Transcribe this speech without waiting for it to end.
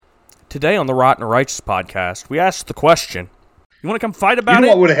Today on the Rotten or Righteous podcast, we asked the question, you want to come fight about it? You know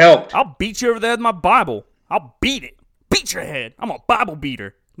what would have helped? I'll beat you over the head with my Bible. I'll beat it. Beat your head. I'm a Bible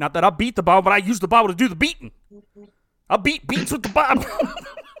beater. Not that I beat the Bible, but I use the Bible to do the beating. I beat beats with the Bible.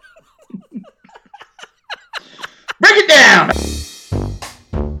 Break it down!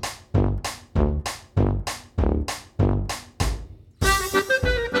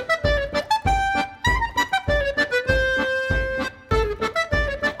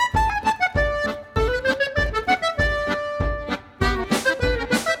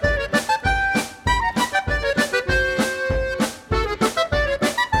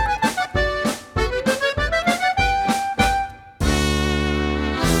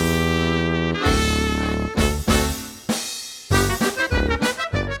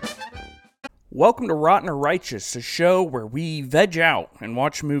 Welcome to Rotten or Righteous, a show where we veg out and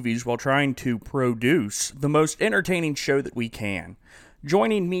watch movies while trying to produce the most entertaining show that we can.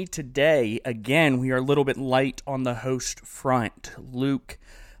 Joining me today, again, we are a little bit light on the host front. Luke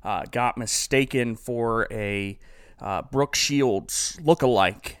got mistaken for a Brooke Shields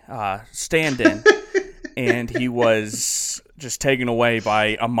lookalike stand-in, and he was just taken away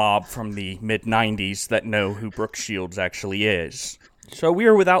by a mob from the mid-90s that know who Brooke Shields actually is. So we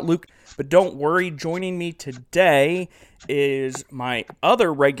are without Luke. But don't worry, joining me today is my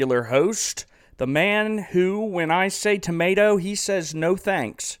other regular host, the man who, when I say tomato, he says no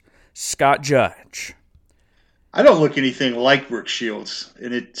thanks, Scott Judge. I don't look anything like Brooke Shields,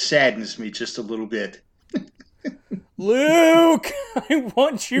 and it saddens me just a little bit. Luke, I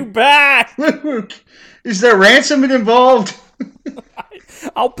want you back. Luke, is there ransom involved?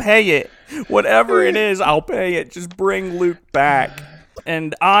 I'll pay it. Whatever it is, I'll pay it. Just bring Luke back.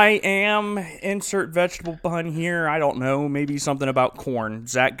 And I am, insert vegetable pun here, I don't know, maybe something about corn,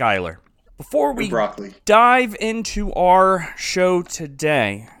 Zach Geiler. Before we dive into our show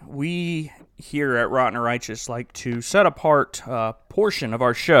today, we here at Rotten or Righteous like to set apart a portion of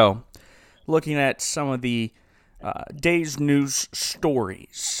our show looking at some of the day's news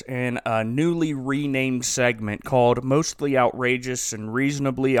stories in a newly renamed segment called Mostly Outrageous and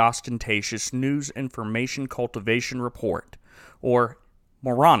Reasonably Ostentatious News Information Cultivation Report, or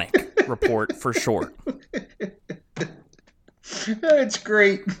Moronic Report for short. That's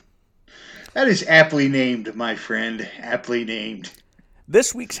great. That is aptly named, my friend. Aptly named.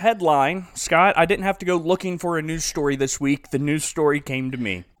 This week's headline, Scott, I didn't have to go looking for a news story this week. The news story came to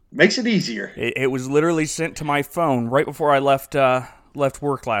me. Makes it easier. It was literally sent to my phone right before I left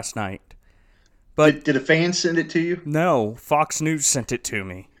work last night. But did a fan send it to you? No, Fox News sent it to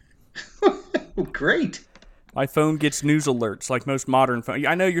me. Great. My phone gets news alerts like most modern phones.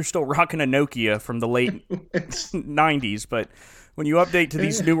 I know you're still rocking a Nokia from the late 90s, but when you update to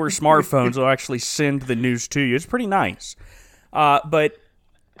these newer smartphones, it'll actually send the news to you. It's pretty nice. But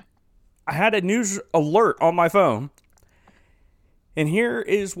I had a news alert on my phone, and here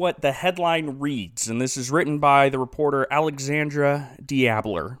is what the headline reads, and this is written by the reporter Alexandra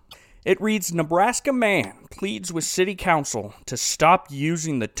Diabler. It reads, Nebraska man pleads with city council to stop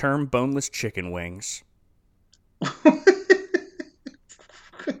using the term boneless chicken wings.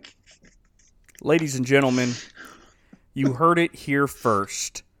 Ladies and gentlemen, you heard it here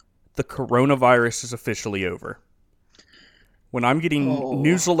first. The coronavirus is officially over. When I'm getting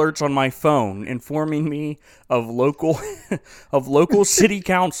news alerts on my phone informing me of local city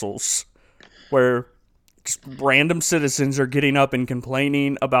councils where just random citizens are getting up and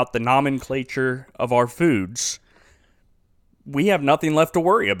complaining about the nomenclature of our foods, we have nothing left to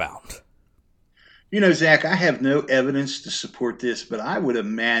worry about. You know, Zach, I have no evidence to support this, but I would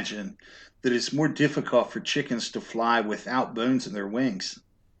imagine that it's more difficult for chickens to fly without bones in their wings.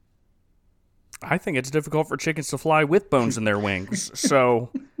 I think it's difficult for chickens to fly with bones in their wings, so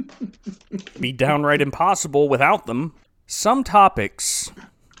be downright impossible without them. Some topics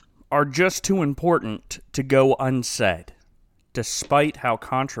are just too important to go unsaid, despite how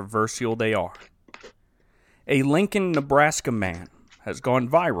controversial they are. A Lincoln, Nebraska man has gone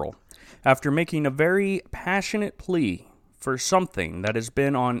viral after making a very passionate plea for something that has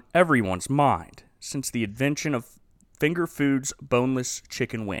been on everyone's mind since the invention of Finger Foods' boneless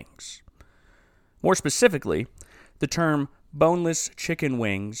chicken wings. More specifically, the term boneless chicken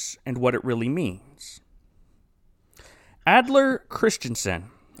wings and what it really means. Adler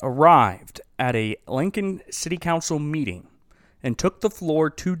Christensen arrived at a Lincoln City Council meeting and took the floor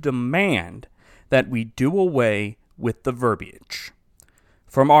to demand that we do away with the verbiage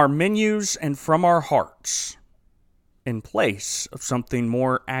from our menus and from our hearts, in place of something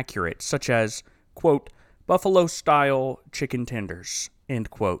more accurate, such as, quote, buffalo-style chicken tenders, end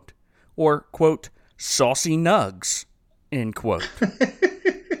quote, or, quote, saucy nugs, end quote.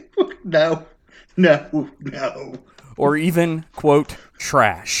 No, no, no. Or even, quote,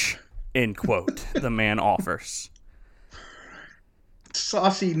 trash, end quote, the man offers.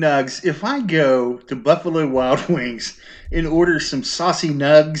 Saucy nugs. If I go to Buffalo Wild Wings and order some saucy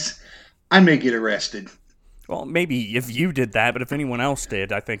nugs, I may get arrested. Well, maybe if you did that, but if anyone else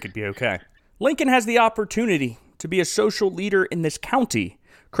did, I think it'd be okay. Lincoln has the opportunity to be a social leader in this county,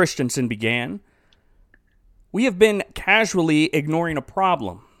 Christensen began. We have been casually ignoring a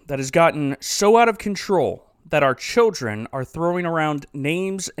problem that has gotten so out of control that our children are throwing around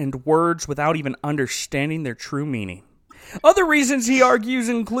names and words without even understanding their true meaning. Other reasons, he argues,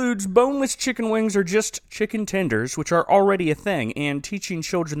 includes boneless chicken wings are just chicken tenders, which are already a thing, and teaching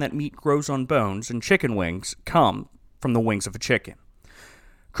children that meat grows on bones and chicken wings come from the wings of a chicken.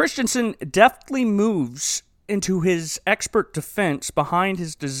 Christensen deftly moves into his expert defense behind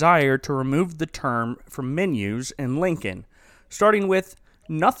his desire to remove the term from menus in Lincoln, starting with,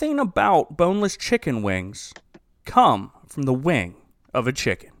 nothing about boneless chicken wings come from the wing of a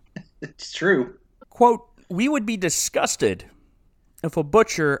chicken. It's true. Quote, we would be disgusted if a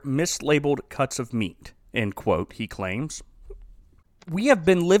butcher mislabeled cuts of meat, end quote, he claims. We have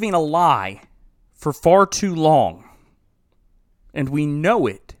been living a lie for far too long, and we know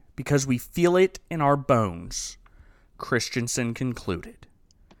it because we feel it in our bones, Christensen concluded.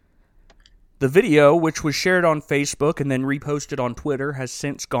 The video, which was shared on Facebook and then reposted on Twitter, has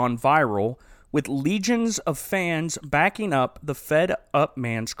since gone viral, with legions of fans backing up the Fed Up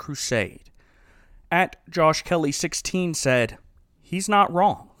man's crusade. At Josh Kelly 16 said, he's not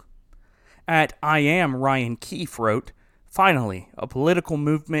wrong. At I Am Ryan Keefe wrote, finally, a political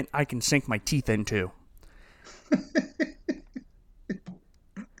movement I can sink my teeth into.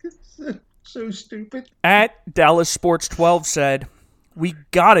 So stupid. At Dallas Sports 12 said, we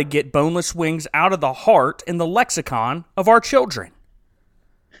gotta get boneless wings out of the heart in the lexicon of our children.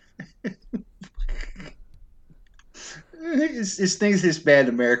 Is things this bad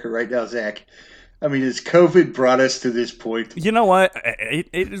in America right now, Zach? I mean, has COVID brought us to this point? You know what?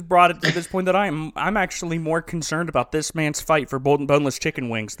 It has brought it to this point that I'm actually more concerned about this man's fight for boneless chicken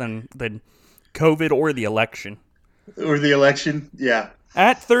wings than COVID or the election. Or the election? Yeah.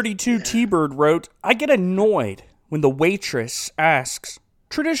 At 32 T-Bird wrote, I get annoyed when the waitress asks,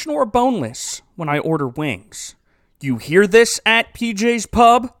 traditional or boneless, when I order wings. You hear this at PJ's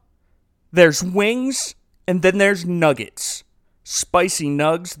Pub? There's wings, and then there's nuggets. Spicy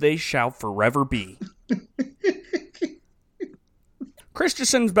nugs they shall forever be.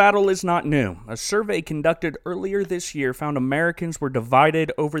 Christensen's battle is not new. A survey conducted earlier this year found Americans were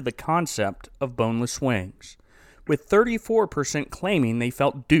divided over the concept of boneless wings, with 34% claiming they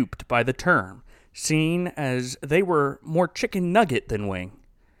felt duped by the term, seeing as they were more chicken nugget than wing.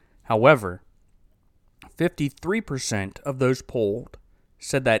 However, 53% of those polled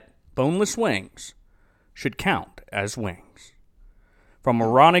said that boneless wings should count as wings. From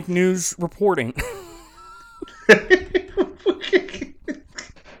Moronic News reporting,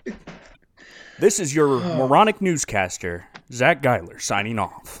 this is your Moronic newscaster, Zach Geiler, signing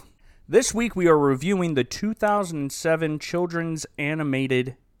off. This week we are reviewing the 2007 children's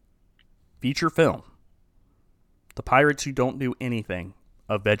animated feature film, The Pirates Who Don't Do Anything,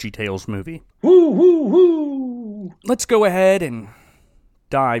 a VeggieTales movie. Woo, woo, woo. Let's go ahead and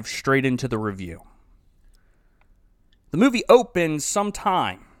dive straight into the review. The movie opens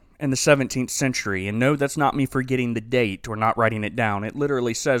sometime in the 17th century, and no, that's not me forgetting the date or not writing it down. It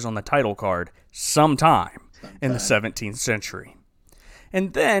literally says on the title card, sometime in the 17th century.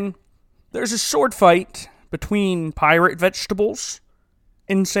 And then there's a sword fight between pirate vegetables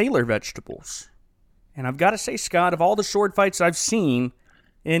and sailor vegetables. And I've got to say, Scott, of all the sword fights I've seen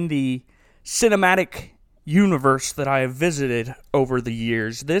in the cinematic universe that I have visited over the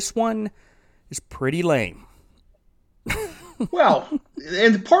years, this one is pretty lame. Well,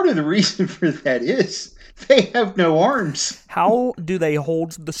 and part of the reason for that is they have no arms. How do they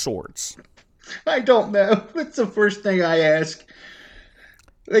hold the swords? I don't know. That's the first thing I ask.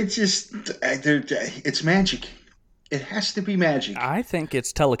 It's magic. It has to be magic. I think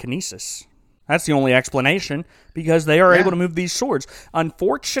it's telekinesis. That's the only explanation, because they are able to move these swords.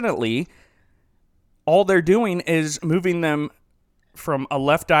 Unfortunately, all they're doing is moving them from a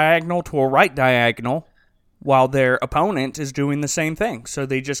left diagonal to a right diagonal, while their opponent is doing the same thing. So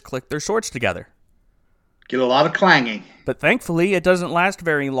they just click their swords together. Get a lot of clanging. But thankfully, it doesn't last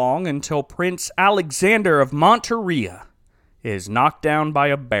very long until Prince Alexander of Monteria is knocked down by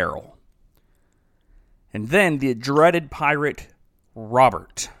a barrel. And then the dreaded pirate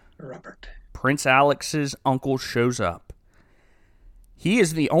Robert, Prince Alex's uncle, shows up. He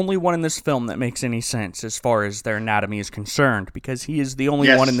is the only one in this film that makes any sense as far as their anatomy is concerned, because he is the only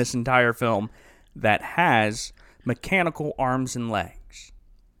Yes. one in this entire film that has mechanical arms and legs.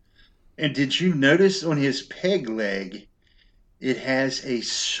 And did you notice on his peg leg, it has a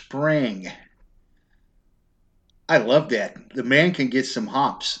spring? I love that. The man can get some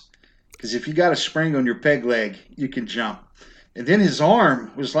hops. Because if you got a spring on your peg leg, you can jump. And then his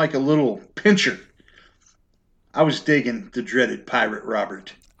arm was like a little pincher. I was digging the dreaded pirate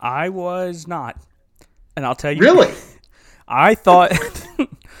Robert. I was not. And I'll tell you. Really? I thought...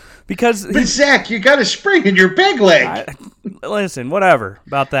 because... But Zach, you got a spring in your peg leg. Listen, whatever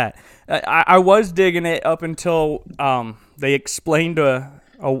about that. I was digging it up until they explained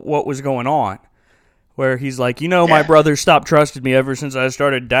what was going on. Where he's like, my brother stopped trusting me ever since I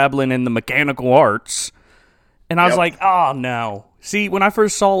started dabbling in the mechanical arts. And I was like, oh, no. See, when I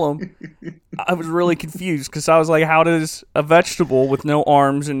first saw him, I was really confused because I was like, how does a vegetable with no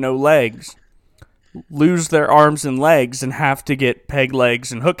arms and no legs lose their arms and legs and have to get peg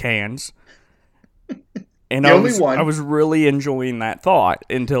legs and hook hands? And I was really enjoying that thought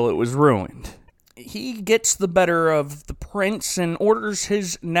until it was ruined. He gets the better of the prince and orders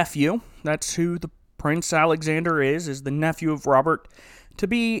his nephew, that's who the Prince Alexander is the nephew of Robert, to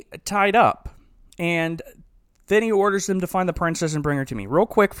be tied up. And then he orders them to find the princess and bring her to me. Real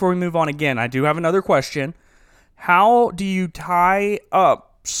quick before we move on again, I do have another question. How do you tie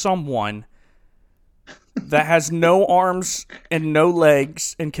up someone that has no arms and no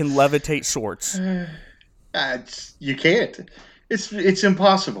legs and can levitate swords? You can't. It's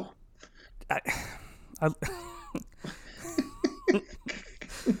impossible.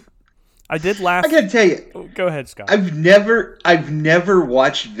 I did laugh. I gotta tell you. Oh, go ahead, Scott. I've never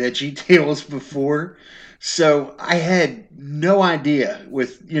watched VeggieTales before, so I had no idea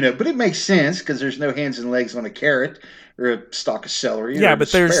but it makes sense because there's no hands and legs on a carrot or a stalk of celery. Yeah, or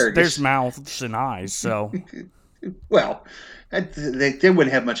but there's mouths and eyes, so. Well, they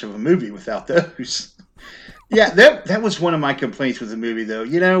wouldn't have much of a movie without those. Yeah, that was one of my complaints with the movie,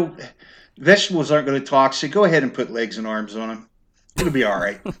 though. Vegetables aren't going to talk, so go ahead and put legs and arms on them. It'll be all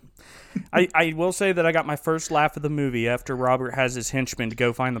right. I will say that I got my first laugh of the movie after Robert has his henchmen to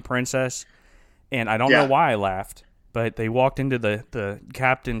go find the princess, and I don't know why I laughed, but they walked into the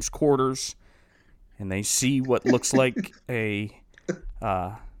captain's quarters, and they see what looks like a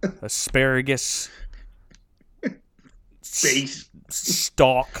asparagus Base.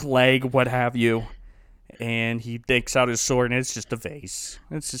 stalk, leg, what have you, and he takes out his sword, and it's just a vase.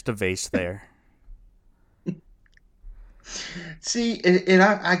 It's just a vase there. See, and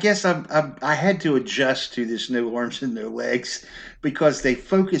I guess I had to adjust to this no arms and no legs because they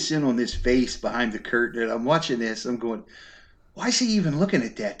focus in on this vase behind the curtain, and I'm watching this. I'm going, why is he even looking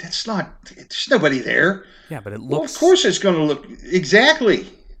at that? There's nobody there. Yeah, but it looks. Well, of course, it's going to look exactly.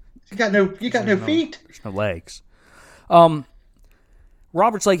 You got no feet. There's no legs.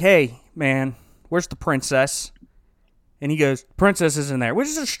 Robert's like, hey, man, where's the princess? And he goes, princess isn't there, which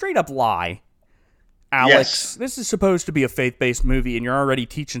is a straight up lie. Alex, This is supposed to be a faith-based movie, and you're already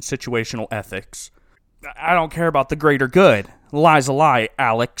teaching situational ethics. I don't care about the greater good. A lie's a lie,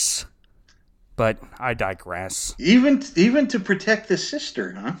 Alex. But I digress. Even to protect the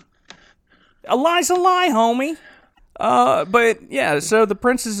sister, huh? A lie's a lie, homie. But yeah, so the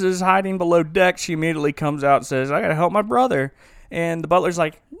princess is hiding below deck. She immediately comes out and says, I gotta help my brother. And the butler's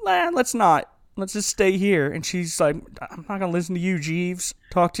like, let's not. Let's just stay here. And she's like, I'm not going to listen to you, Jeeves.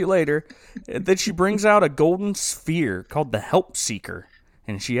 Talk to you later. And then she brings out a golden sphere called the Help Seeker.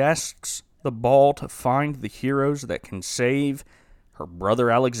 And she asks the ball to find the heroes that can save her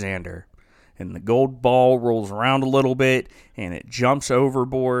brother Alexander. And the gold ball rolls around a little bit, and it jumps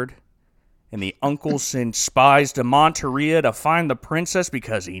overboard. And the uncle sends spies to Monteria to find the princess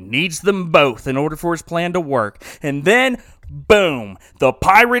because he needs them both in order for his plan to work. And then, boom, the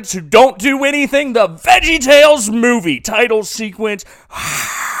pirates who don't do anything, the VeggieTales movie title sequence.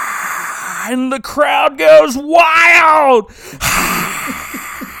 And the crowd goes wild.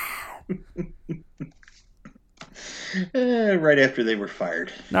 Right after they were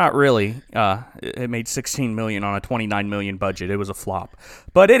fired. Not really. It made $16 million on a $29 million budget. It was a flop.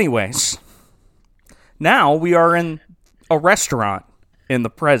 But anyways, now we are in a restaurant in the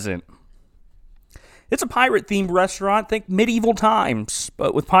present. It's a pirate-themed restaurant. Think medieval times,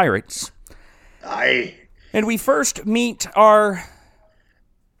 but with pirates. Aye. And we first meet our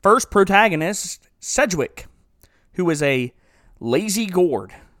first protagonist, Sedgwick, who is a lazy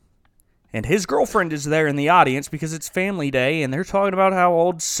gourd. And his girlfriend is there in the audience because it's family day, and they're talking about how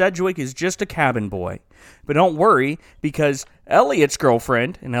old Sedgwick is just a cabin boy. But don't worry, because Elliot's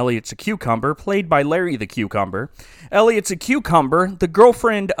girlfriend, and Elliot's a cucumber, played by Larry the Cucumber. Elliot's a cucumber, the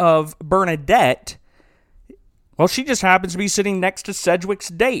girlfriend of Bernadette. Well, she just happens to be sitting next to Sedgwick's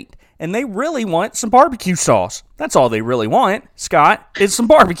date, and they really want some barbecue sauce. That's all they really want, Scott, is some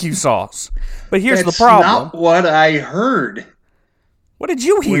barbecue sauce. But here's the problem. That's not what I heard. What did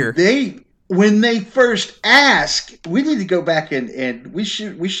you hear? When they first asked, we need to go back and we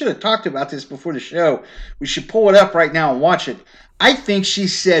should have talked about this before the show. We should pull it up right now and watch it. I think she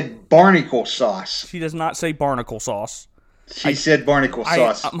said barnacle sauce. She does not say barnacle sauce. She said barnacle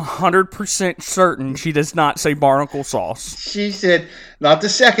sauce. I'm 100% certain she does not say barnacle sauce. She said, not the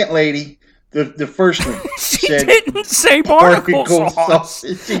second lady, the first one. She didn't say barnacle sauce.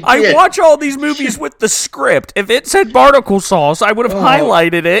 I watch all these movies with the script. If it said barnacle sauce, I would have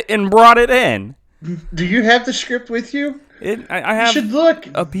highlighted it and brought it in. Do you have the script with you? I have you should look.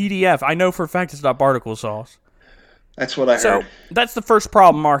 A PDF. I know for a fact it's not barnacle sauce. That's what I heard. So that's the first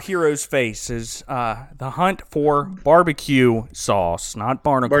problem our heroes face is the hunt for barbecue sauce, not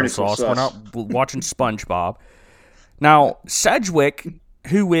barnacle sauce. We're not watching SpongeBob. Now, Sedgwick,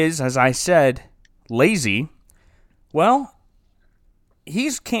 who is, as I said, lazy, well,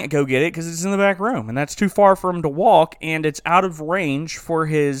 he can't go get it because it's in the back room, and that's too far for him to walk, and it's out of range for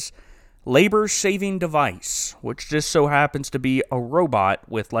his labor-saving device, which just so happens to be a robot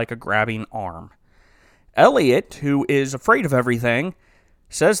with like a grabbing arm. Elliot, who is afraid of everything,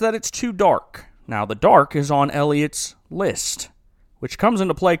 says that it's too dark. Now, the dark is on Elliot's list, which comes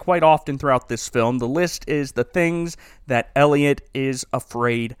into play quite often throughout this film. The list is the things that Elliot is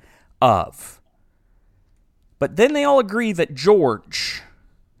afraid of. But then they all agree that George,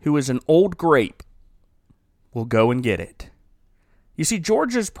 who is an old grape, will go and get it. You see,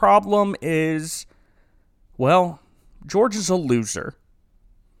 George's problem is, well, George is a loser.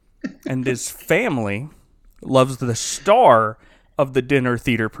 And his family loves the star of the dinner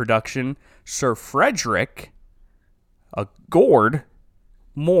theater production, Sir Frederick, a gourd,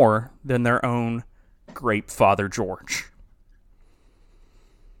 more than their own grape father George.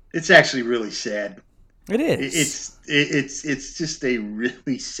 It's actually really sad. It is. It's just a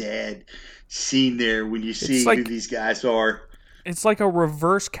really sad scene there when you see who these guys are. It's like a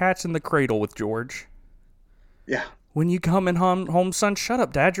reverse Cats in the Cradle with George. Yeah. When you come in home, son, shut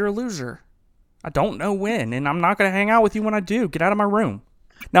up, Dad, you're a loser. I don't know when, and I'm not going to hang out with you when I do. Get out of my room.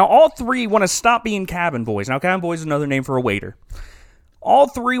 Now, all three want to stop being cabin boys. Now, cabin boys is another name for a waiter. All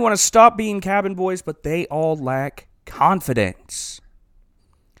three want to stop being cabin boys, but they all lack confidence.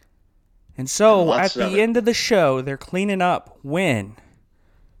 And so, at the end of the show, they're cleaning up when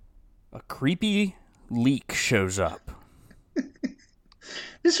a creepy leak shows up.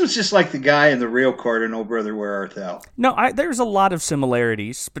 This was just like the guy in the rail cart in Oh Brother, Where Art Thou? No, there's a lot of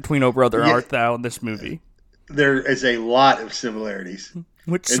similarities between Oh Brother, Art Thou and this movie. There is a lot of similarities. And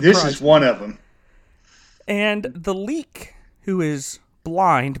this is one of them. And the leak, who is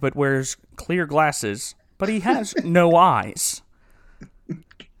blind but wears clear glasses, but he has no eyes,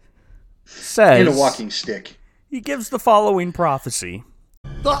 says... And a walking stick. He gives the following prophecy.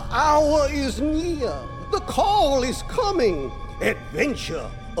 The hour is near. The call is coming. Adventure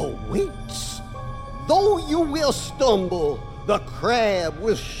awaits. Though you will stumble, the crab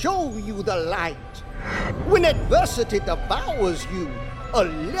will show you the light. When adversity devours you, a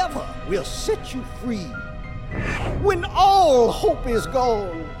lever will set you free. When all hope is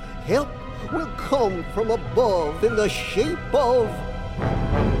gone, help will come from above in the shape of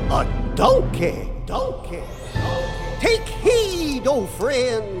a donkey. Take heed, O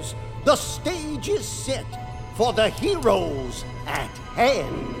friends, the stage is set for the heroes at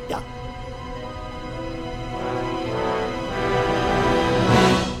hand.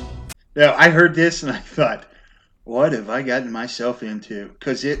 Now, I heard this and I thought, what have I gotten myself into?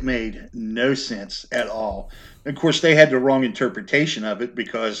 Because it made no sense at all. Of course, they had the wrong interpretation of it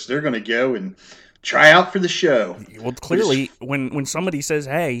because they're going to go and try out for the show. Well, clearly, when somebody says,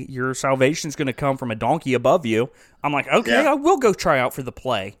 hey, your salvation's going to come from a donkey above you, I'm like, okay, I will go try out for the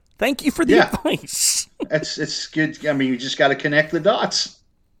play. Thank you for the advice. It's good. I mean, you just got to connect the dots.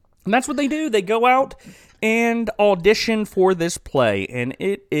 And that's what they do. They go out and audition for this play, and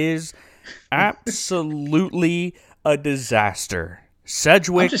it is absolutely a disaster.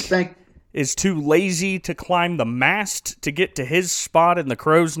 Sedgwick is too lazy to climb the mast to get to his spot in the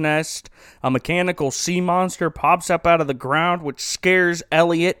crow's nest. A mechanical sea monster pops up out of the ground, which scares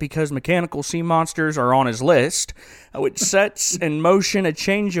Elliot because mechanical sea monsters are on his list, which sets in motion a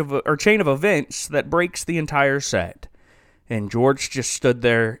chain of events that breaks the entire set. And George just stood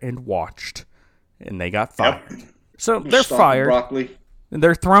there and watched, and they got fired. So they're fired. Broccoli.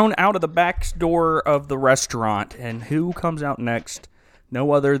 They're thrown out of the back door of the restaurant, and who comes out next?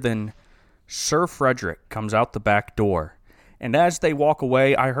 No other than Sir Frederick comes out the back door. And as they walk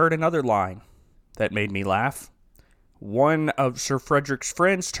away, I heard another line that made me laugh. One of Sir Frederick's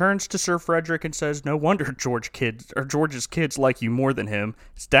friends turns to Sir Frederick and says, "No wonder George's kids like you more than him.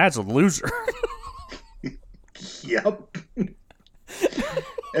 His dad's a loser." Yep.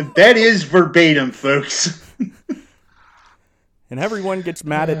 And that is verbatim, folks. And everyone gets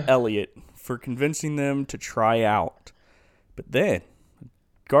mad at Elliot for convincing them to try out. But then, a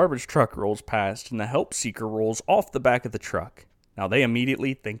garbage truck rolls past and the help seeker rolls off the back of the truck. Now they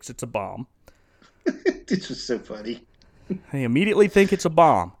immediately think it's a bomb. This was so funny. They immediately think it's a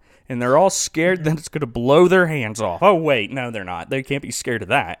bomb. And they're all scared that it's going to blow their hands off. Oh, wait, no, they're not. They can't be scared of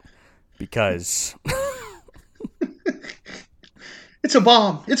that. Because... It's a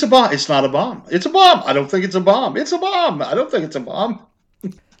bomb. It's a bomb. It's not a bomb. It's a bomb. I don't think it's a bomb. It's a bomb. I don't think it's a bomb.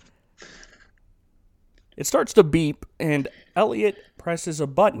 It starts to beep, and Elliot presses a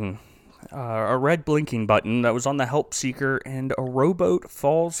button, a red blinking button that was on the help seeker, and a rowboat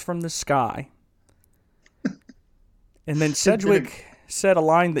falls from the sky. And then Sedgwick said a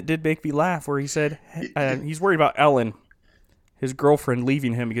line that did make me laugh, where he said he's worried about Ellen, his girlfriend,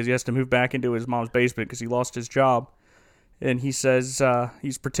 leaving him because he has to move back into his mom's basement because he lost his job. And he says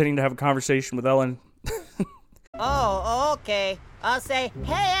he's pretending to have a conversation with Ellen. Oh, okay. I'll say,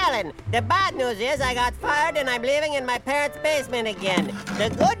 "Hey, Ellen, the bad news is I got fired and I'm living in my parents' basement again. The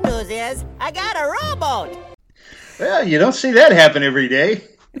good news is I got a rowboat." Well, you don't see that happen every day.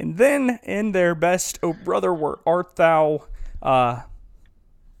 And then, in their best "Oh Brother, Where Art Thou"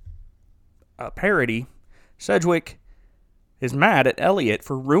 parody, Sedgwick is mad at Elliot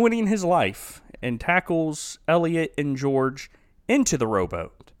for ruining his life and tackles Elliot and George into the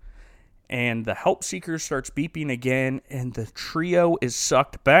rowboat. And the help seeker starts beeping again, and the trio is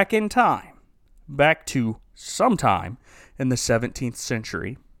sucked back in time, back to sometime in the 17th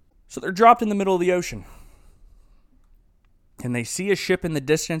century. So they're dropped in the middle of the ocean. And they see a ship in the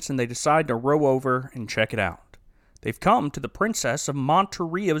distance, and they decide to row over and check it out. They've come to the Princess of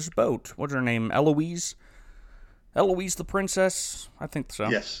Monteria's boat. What's her name? Eloise? Eloise the Princess? I think so.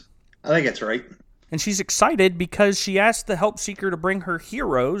 Yes. I think that's right. And she's excited because she asked the help seeker to bring her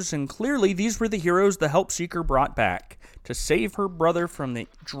heroes, and clearly these were the heroes the help seeker brought back to save her brother from the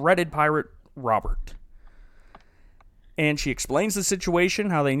dreaded pirate Robert. And she explains the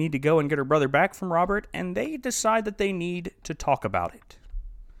situation, how they need to go and get her brother back from Robert, and they decide that they need to talk about it.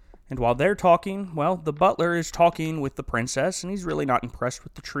 And while they're talking, well, the butler is talking with the princess, and he's really not impressed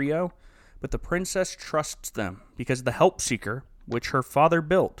with the trio, but the princess trusts them because the help seeker, which her father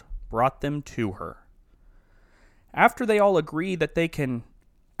built, brought them to her. After they all agree that they can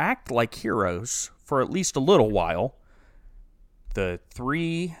act like heroes for at least a little while, the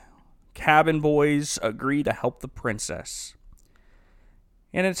three cabin boys agree to help the princess.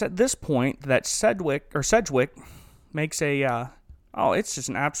 And it's at this point that Sedgwick makes it's just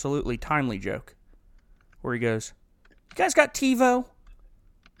an absolutely timely joke, where he goes, "You guys got TiVo?"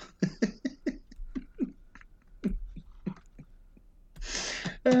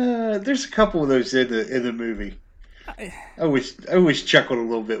 There's a couple of those in the movie. I always chuckled a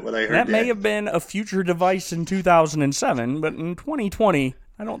little bit when I heard that. That may have been a future device in 2007, but in 2020,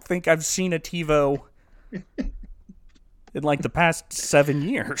 I don't think I've seen a TiVo in like the past 7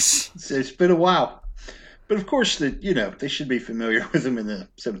 years. It's been a while. But of course, they should be familiar with them in the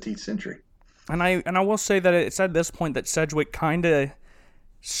 17th century. And I will say that it's at this point that Sedgwick kind of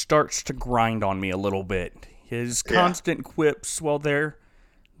starts to grind on me a little bit. His constant quips, well, they're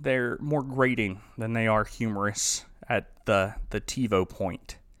more grating than they are humorous at the TiVo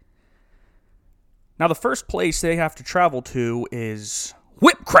point. Now, the first place they have to travel to is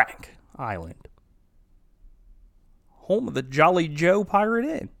Whipcrack Island, home of the Jolly Joe Pirate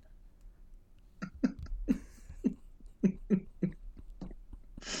Inn.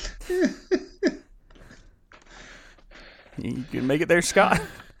 You can make it there, Scott.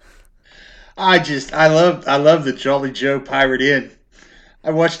 I love the Jolly Joe Pirate Inn. I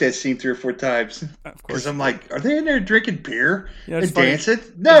watched that scene 3 or 4 times. Of course. Because I'm like, are they in there drinking beer and funny. dancing?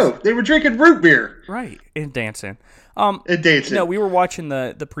 No, they were drinking root beer. Right, and dancing. And dancing. No, we were watching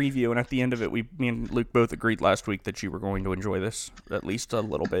the preview, and at the end of it, me and Luke both agreed last week that you were going to enjoy this at least a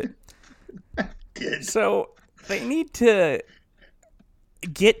little bit. I did. So they need to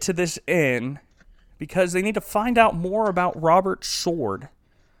get to this inn because they need to find out more about Robert's sword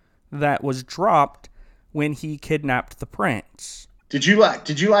that was dropped when he kidnapped the prince. Did you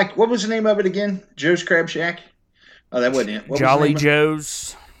like what was the name of it again? Joe's Crab Shack? Oh, that wasn't it. What Jolly was the name of it?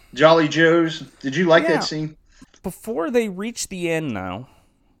 Joe's. Jolly Joe's. Did you like that scene? Before they reach the end, though,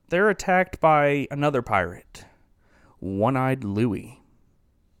 they're attacked by another pirate, One-Eyed Louie.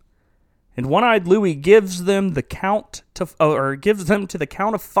 And One-Eyed Louie gives them to the count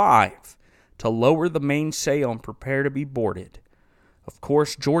of 5 to lower the mainsail and prepare to be boarded. Of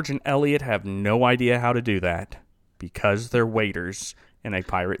course, George and Elliot have no idea how to do that because they're waiters in a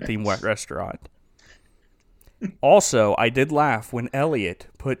pirate-themed restaurant. Also, I did laugh when Elliot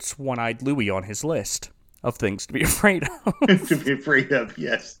puts One-Eyed Louie on his list of things to be afraid of. To be afraid of,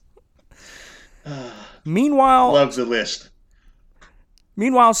 yes. Meanwhile, Loves the list.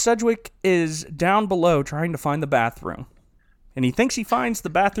 Sedgwick is down below trying to find the bathroom. And he thinks he finds the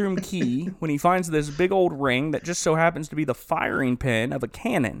bathroom key when he finds this big old ring that just so happens to be the firing pin of a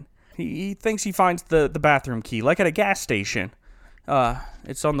cannon. He thinks he finds the bathroom key, like at a gas station.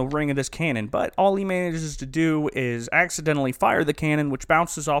 It's on the ring of this cannon, but all he manages to do is accidentally fire the cannon, which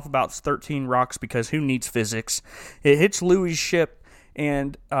bounces off about 13 rocks because who needs physics? It hits Louie's ship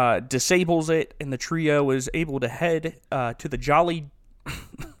and disables it, and the trio is able to head to the Jolly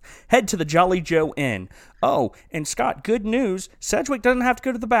Joe Inn. Oh, and Scott, good news, Sedgwick doesn't have to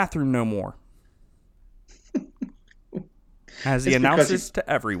go to the bathroom no more. As he announces to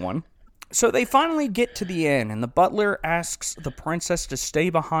everyone. So they finally get to the inn, and the butler asks the princess to stay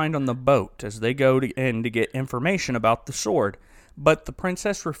behind on the boat as they go in to get information about the sword. But the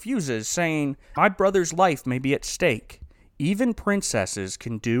princess refuses, saying, "My brother's life may be at stake. Even princesses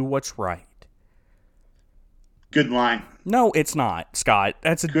can do what's right." Good line. No, it's not, Scott.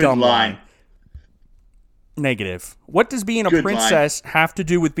 That's a Good dumb line. Negative. What does being a Good princess have to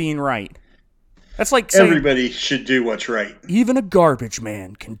do with being right? That's like saying Everybody should do what's right. even a garbage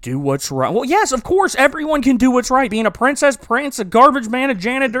man can do what's right. Well, yes, of course, everyone can do what's right. Being a princess, prince, a garbage man, a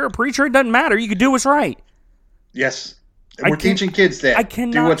janitor, a preacher, it doesn't matter. You can do what's right. Yes. We're teaching kids that.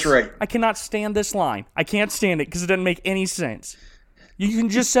 Do what's right. I cannot stand this line. I can't stand it because it doesn't make any sense. You can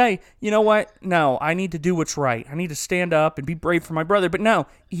just say, you know what? No, I need to do what's right. I need to stand up and be brave for my brother. But no,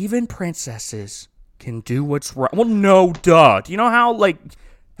 even princesses can do what's right. Well, no, duh. Do you know how,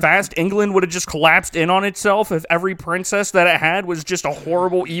 fast England would have just collapsed in on itself if every princess that it had was just a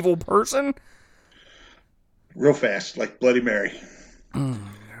horrible, evil person? Real fast, like Bloody Mary.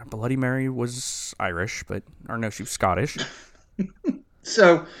 Bloody Mary was Irish, or no, she was Scottish.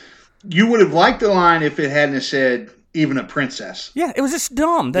 So, you would have liked the line if it hadn't said, even a princess. Yeah, it was just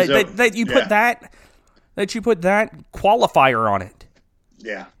dumb that you put that qualifier on it.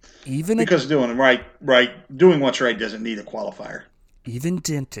 Yeah. Because doing what's right doesn't need a qualifier. Even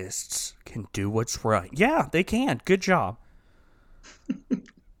dentists can do what's right. Yeah, they can. Good job.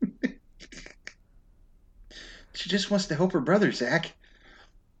 She just wants to help her brother, Zach.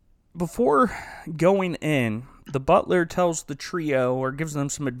 Before going in, the butler tells the trio, or gives them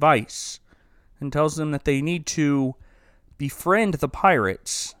some advice, and tells them that they need to befriend the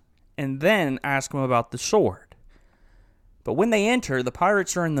pirates and then ask them about the sword. But when they enter, the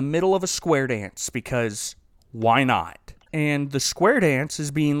pirates are in the middle of a square dance because why not? And the square dance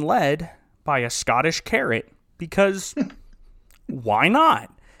is being led by a Scottish carrot because why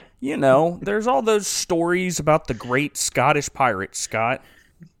not? You know, there's all those stories about the great Scottish pirates, Scott.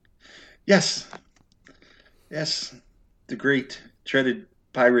 Yes. Yes. The great dreaded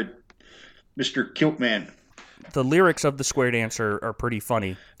pirate, Mr. Kiltman. The lyrics of the square dance are pretty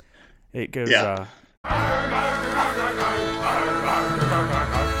funny. It goes, grab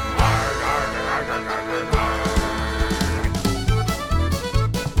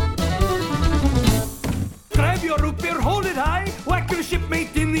your root beer, hold it high, whack your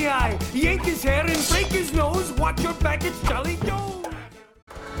shipmate in the eye, yank his hair and break his nose, watch your back, it's Jolly Joe.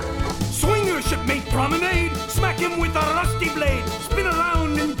 Swing your shipmate promenade, smack him with a rusty blade, spin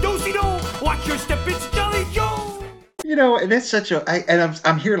around and do-si-do, watch your step, it's Jolly Joe. You know, and that's such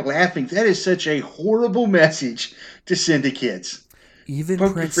I'm here laughing. That is such a horrible message to send to kids. Even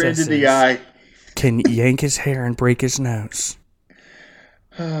Poke princesses your friend in the eye. can yank his hair and break his nose.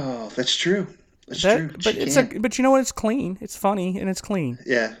 Oh, that's true. That's true. But you know what? It's clean. It's funny and it's clean.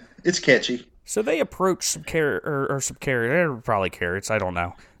 Yeah, it's catchy. So they approach some they're probably carrots, I don't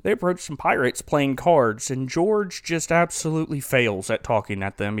know. They approach some pirates playing cards, and George just absolutely fails at talking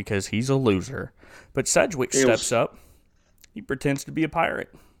at them because he's a loser. But Sedgwick steps up. He pretends to be a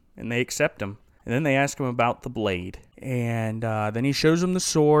pirate, and they accept him. And then they ask him about the blade. And then he shows them the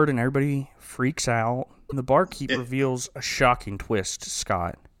sword, and everybody freaks out. And the barkeep reveals a shocking twist to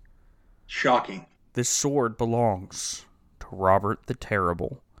Scott. Shocking. This sword belongs to Robert the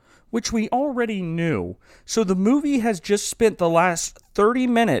Terrible, which we already knew. So the movie has just spent the last 30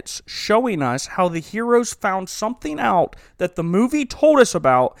 minutes showing us how the heroes found something out that the movie told us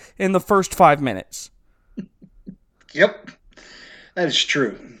about in the first 5 minutes. Yep, that is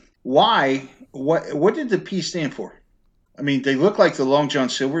true. Why? What did the P stand for? I mean, they look like the Long John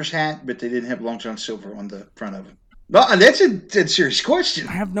Silver's hat, but they didn't have Long John Silver on the front of them. No, that's a dead serious question.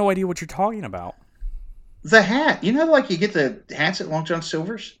 I have no idea what you're talking about. The hat. You know, like you get the hats at Long John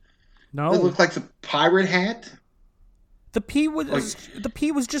Silver's? No. They look like the pirate hat. The P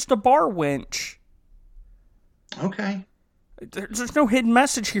was just a bar winch. Okay. There's no hidden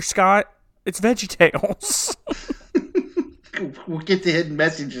message here, Scott. It's VeggieTales. We'll get the hidden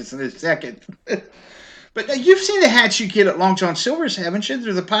messages in a second. But you've seen the hats you get at Long John Silver's, haven't you?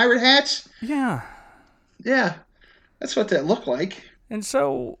 They're the pirate hats. Yeah. Yeah. That's what that looked like. And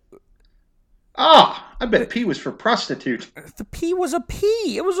so... I bet P was for prostitute. The P was a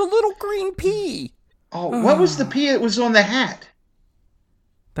pea. It was a little green pea. Oh, what was the P that was on the hat?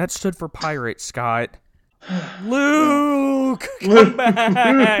 That stood for pirate, Scott. Luke, come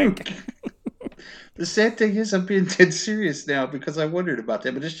back. The sad thing is I'm being dead serious now because I wondered about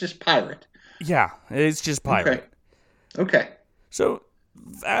that, but it's just pirate. Yeah, it's just pirate. Okay. So,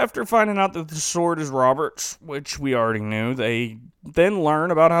 after finding out that the sword is Robert's, which we already knew, they then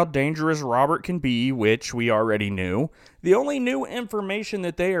learn about how dangerous Robert can be, which we already knew. The only new information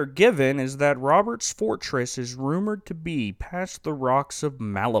that they are given is that Robert's fortress is rumored to be past the rocks of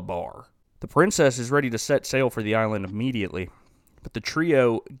Malabar. The princess is ready to set sail for the island immediately, but the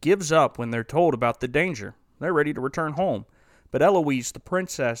trio gives up when they're told about the danger. They're ready to return home, but Eloise, the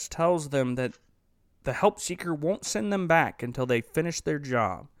princess, tells them that the help seeker won't send them back until they finish their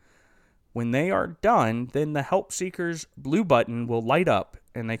job. When they are done, then the help seeker's blue button will light up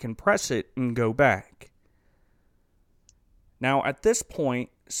and they can press it and go back. Now, at this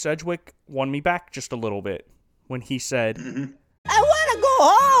point, Sedgwick won me back just a little bit when he said, I want to go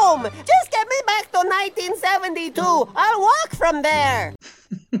home. Just get me back to 1972. I'll walk from there.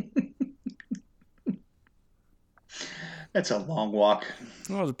 That's a long walk.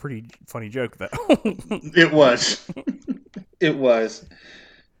 that was a pretty funny joke, though. It was. It was.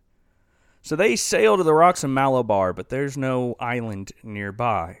 So they sail to the rocks of Malabar, but there's no island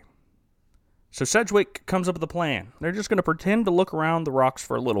nearby. So Sedgwick comes up with a plan. They're just going to pretend to look around the rocks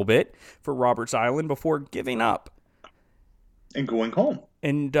for a little bit for Robert's Island before giving up. And going home.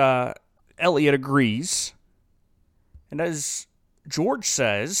 And Elliot agrees. And as George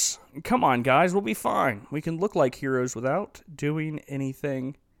says, come on, guys, we'll be fine. We can look like heroes without doing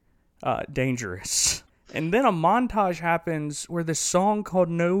anything dangerous. And then a montage happens where this song called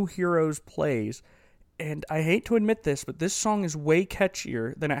No Heroes plays. And I hate to admit this, but this song is way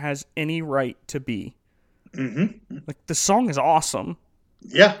catchier than it has any right to be. Mm-hmm. Like, the song is awesome.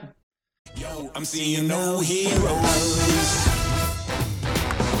 Yeah. Yo, I'm seeing no heroes.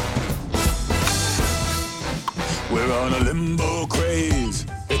 We're on a limbo craze.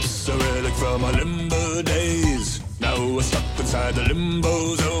 It's a relic from our limbo days. Now we're stuck inside the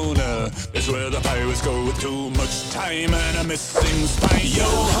limbo zone. It's where the pirates go with too much time and a missing spine. Yo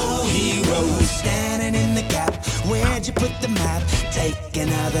ho, heroes, standing in the gap. Where'd you put the map? Take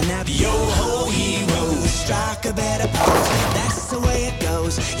another nap. Yo ho, heroes, strike a better path. That's the way it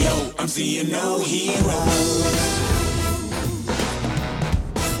goes. Yo, I'm seeing no heroes.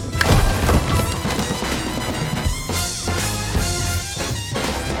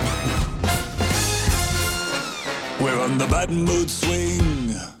 We're on the bad mood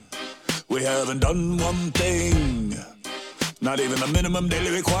swing. We haven't done one thing, not even the minimum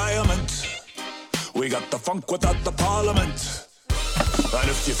daily requirement. We got the funk without the parliament. And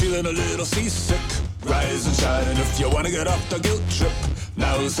if you're feeling a little seasick, rise and shine. And if you want to get off the guilt trip,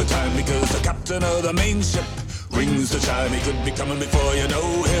 now's the time, because the captain of the main ship rings the chime. He could be coming before you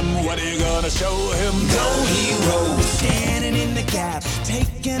know him. What are you gonna show him? No hero, standing in the gap,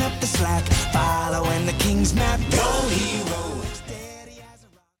 taking up the slack, following the king's map. No hero, steady as a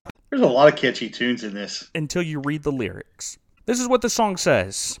rock. There's a lot of catchy tunes in this. Until you read the lyrics. This is what the song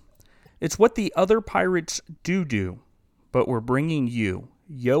says. It's what the other pirates do, but we're bringing you.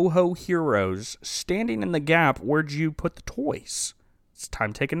 Yo-ho heroes, standing in the gap, where'd you put the toys? It's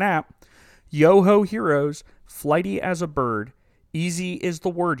time to take a nap. Yo-ho heroes, flighty as a bird. Easy is the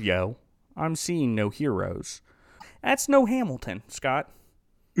word, yo. I'm seeing no heroes. That's no Hamilton, Scott.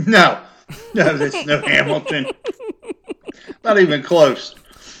 No, that's no Hamilton. Not even close.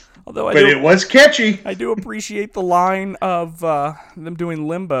 Although it was catchy. I do appreciate the line of them doing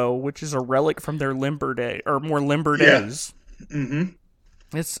Limbo, which is a relic from their limber day, or more limber days. Mm-hmm.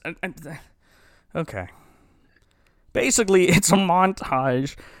 It's okay. Basically, it's a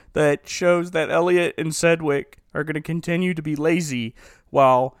montage that shows that Elliot and Sedgwick are going to continue to be lazy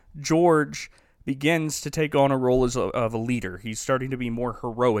while George begins to take on a role of a leater. He's starting to be more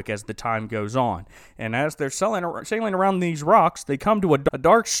heroic as the time goes on. And as they're sailing around these rocks, they come to a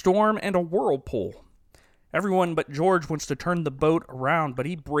dark storm and a whirlpool. Everyone but George wants to turn the boat around, but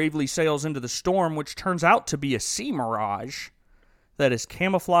he bravely sails into the storm, which turns out to be a sea mirage that is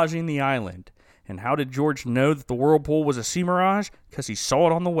camouflaging the island. And how did George know that the whirlpool was a sea mirage? Because he saw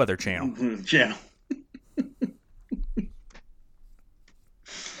it on the Weather Channel. Channel.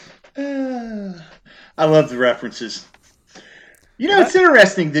 I love the references. You know, it's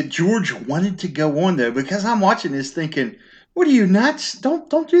interesting that George wanted to go on, though, because I'm watching this thinking, what are you, nuts? Don't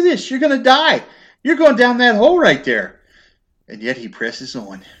do this. You're going to die. You're going down that hole right there. And yet he presses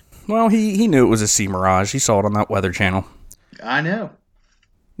on. Well, he knew it was a sea mirage. He saw it on that Weather Channel. I know.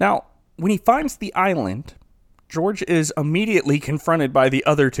 Now, when he finds the island, George is immediately confronted by the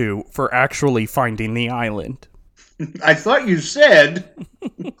other two for actually finding the island. I thought you said...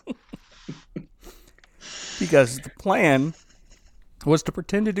 Because the plan was to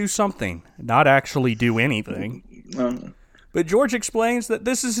pretend to do something, not actually do anything. But George explains that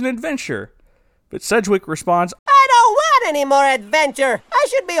this is an adventure. But Sedgwick responds, I don't want any more adventure. I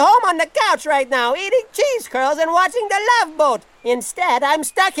should be home on the couch right now, eating cheese curls and watching the Love Boat. Instead, I'm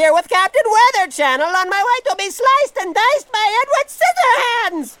stuck here with Captain Weather Channel on my way to be sliced and diced by Edward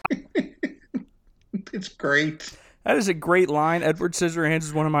Scissorhands. It's great. That is a great line. Edward Scissorhands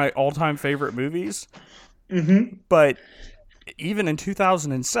is one of my all-time favorite movies. Mm-hmm. But even in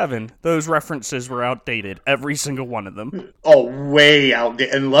 2007, those references were outdated. Every single one of them. Oh, way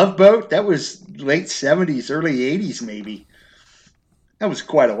outdated. And Love Boat, that was late 70s, early 80s maybe. That was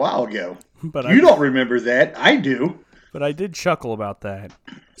quite a while ago. But you don't remember that. I do. But I did chuckle about that.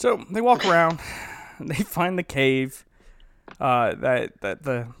 So they walk around. They find the cave that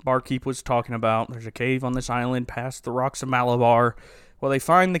the barkeep was talking about. There's a cave on this island past the rocks of Malabar. Well, they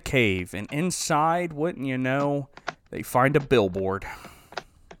find the cave, and inside, wouldn't you know, they find a billboard.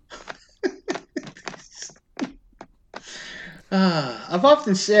 I've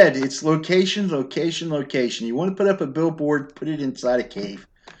often said it's location, location, location. You want to put up a billboard, put it inside a cave.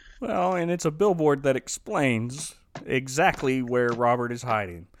 Well, and it's a billboard that explains exactly where Robert is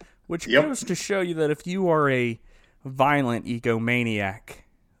hiding, which goes to show you that if you are a violent egomaniac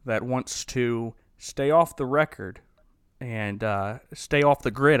that wants to stay off the record, and stay off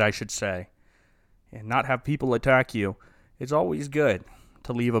the grid, I should say, and not have people attack you, it's always good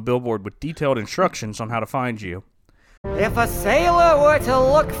to leave a billboard with detailed instructions on how to find you. If a sailor were to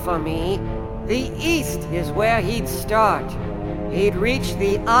look for me, the east is where he'd start. He'd reach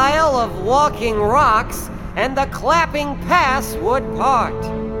the Isle of Walking Rocks, and the Clapping Pass would part.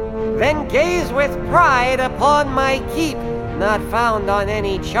 Then gaze with pride upon my keep, not found on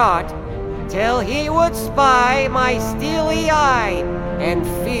any chart, till he would spy my steely eye, and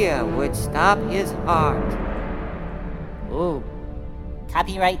fear would stop his heart. Ooh.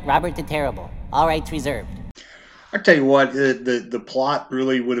 Copyright Robert the Terrible. All rights reserved. I tell you what, the plot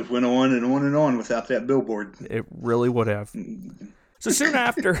really would have went on and on and on without that billboard. It really would have. So soon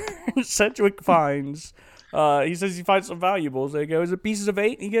after, Sedgwick finds, he says he finds some valuables. They go, is it pieces of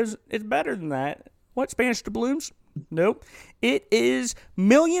 8? He goes, it's better than that. What, Spanish doubloons? Nope. It is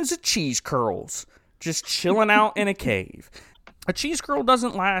millions of cheese curls just chilling out in a cave. A cheese curl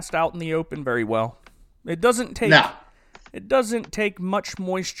doesn't last out in the open very well. It doesn't take much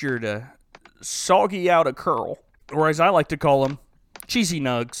moisture to soggy out a curl, or as I like to call them, cheesy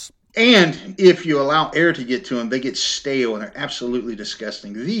nugs. And if you allow air to get to them, they get stale and they're absolutely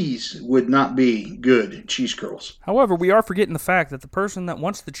disgusting. These would not be good cheese curls. However, we are forgetting the fact that the person that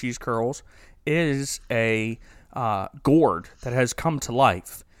wants the cheese curls is a gourd that has come to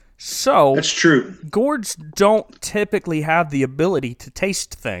life. So that's true. Gourds don't typically have the ability to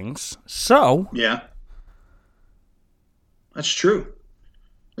taste things. So yeah, that's true.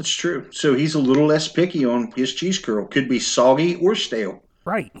 That's true. So he's a little less picky on his cheese curl. Could be soggy or stale.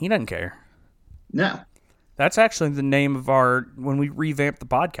 Right. He doesn't care. No. That's actually the name of when we revamp the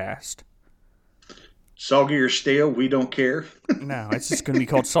podcast. Soggy or stale, we don't care. No, it's just going to be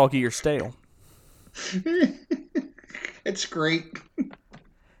called Soggy or Stale. It's great.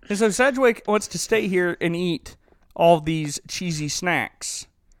 And so Sedgwick wants to stay here and eat all these cheesy snacks.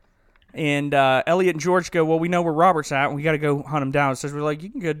 And Elliot and George go, well, we know where Robert's at, and we got to go hunt him down. So we're like, you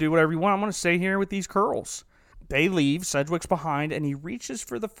can go do whatever you want. I'm going to stay here with these curls. They leave. Sedgwick's behind, and he reaches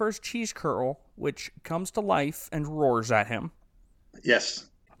for the first cheese curl, which comes to life and roars at him. Yes.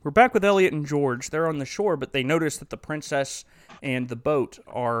 We're back with Elliot and George. They're on the shore, but they notice that the princess and the boat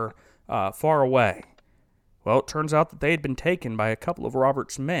are far away. Well, it turns out that they had been taken by a couple of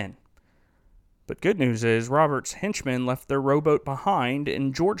Robert's men. But good news is Robert's henchmen left their rowboat behind,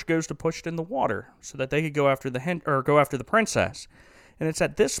 and George goes to push it in the water so that they could go after the princess. And it's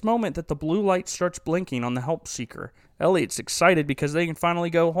at this moment that the blue light starts blinking on the help seeker. Elliot's excited because they can finally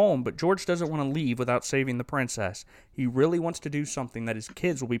go home, but George doesn't want to leave without saving the princess. He really wants to do something that his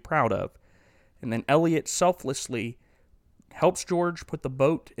kids will be proud of. And then Elliot selflessly helps George put the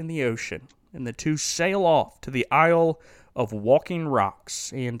boat in the ocean, and the two sail off to the Isle of Walking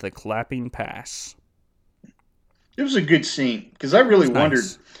Rocks and the Clapping Pass. It was a good scene because I really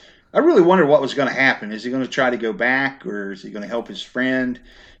wondered what was going to happen. Is he going to try to go back, or is he going to help his friend?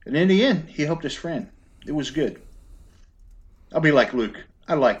 And in the end, he helped his friend. It was good. I'll be like Luke.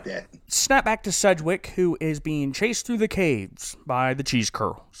 I like that. Snap back to Sedgwick, who is being chased through the caves by the cheese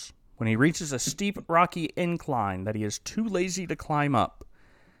curls, when he reaches a steep, rocky incline that he is too lazy to climb up.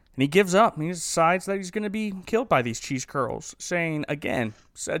 And he gives up, and he decides that he's going to be killed by these cheese curls, saying, again,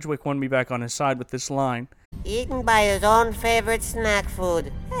 Sedgwick won me back on his side with this line. Eaten by his own favorite snack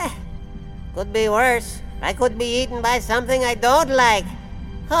food. Could be worse. I could be eaten by something I don't like.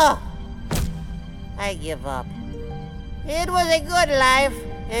 Oh, I give up. It was a good life,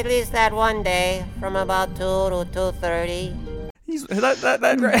 at least that one day, from about 2 to 2:30.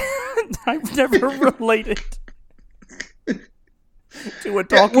 I've never related to a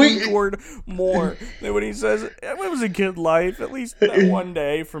talking gourd more than when he says, it was a good life, at least that one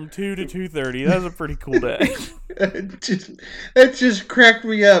day from 2 to 2:30. That was a pretty cool day. That just cracked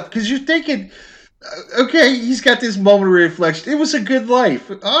me up, because you're thinking, okay, he's got this moment of reflection. It was a good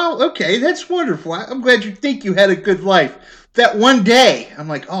life. Oh, okay, that's wonderful. I'm glad you think you had a good life. That one day, I'm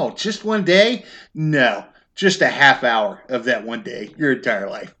like, oh, just one day? No, just a half hour of that one day, your entire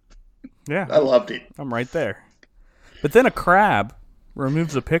life. Yeah. I loved it. I'm right there. But then a crab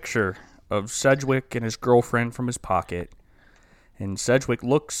removes a picture of Sedgwick and his girlfriend from his pocket. And Sedgwick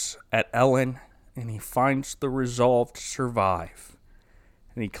looks at Ellen, and he finds the resolve to survive.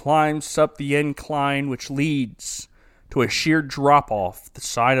 And he climbs up the incline, which leads to a sheer drop-off the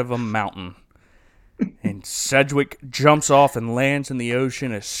side of a mountain. And Sedgwick jumps off and lands in the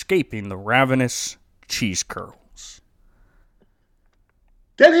ocean, escaping the ravenous cheese curls.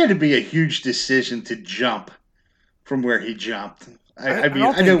 That had to be a huge decision to jump from where he jumped. I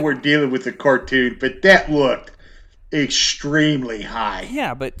know we're dealing with a cartoon, but that looked extremely high.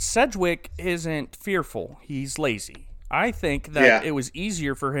 Yeah, but Sedgwick isn't fearful. He's lazy. I think that it was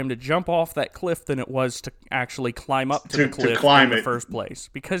easier for him to jump off that cliff than it was to actually climb up to the cliff in the first place.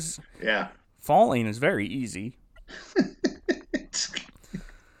 Because falling is very easy.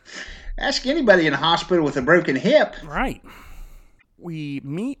 Ask anybody in a hospital with a broken hip. Right. We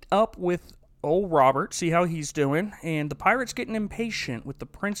meet up with old Robert, see how he's doing, and the pirate's getting impatient with the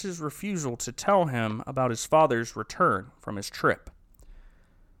prince's refusal to tell him about his father's return from his trip.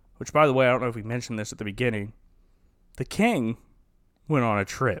 Which, by the way, I don't know if we mentioned this at the beginning. The king went on a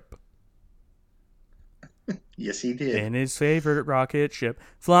trip. Yes, he did. In his favorite rocket ship,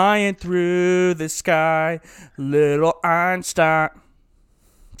 flying through the sky, little Einstein.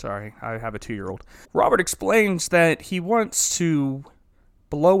 Sorry, I have a 2-year-old. Robert explains that he wants to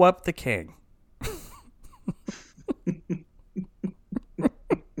blow up the king.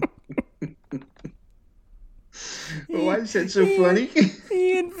 Why is that so funny?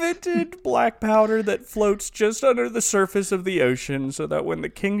 He invented black powder that floats just under the surface of the ocean so that when the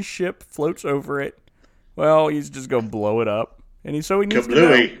king's ship floats over it, well, he's just going to blow it up. And he needs to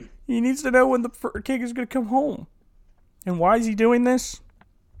know. He needs to know when the king is going to come home. And why is he doing this?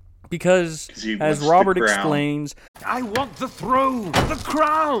 Because, as Robert explains, I want the throne, the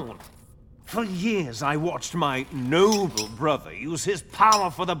crown. For years, I watched my noble brother use his power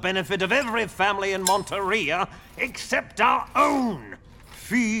for the benefit of every family in Monteria except our own.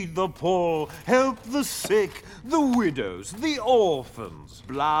 Feed the poor, help the sick, the widows, the orphans,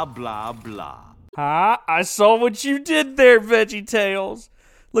 blah, blah, blah. I saw what you did there, VeggieTales.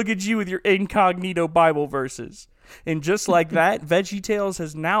 Look at you with your incognito Bible verses. And just like that, VeggieTales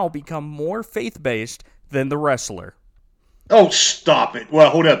has now become more faith-based than The Wrestler. Oh, stop it. Well,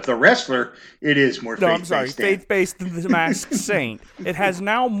 hold up. The Wrestler, it is more faith-based. No, I'm sorry. Faith-based than The Masked Saint. It has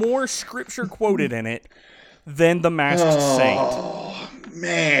now more scripture quoted in it than The Masked Saint. Oh,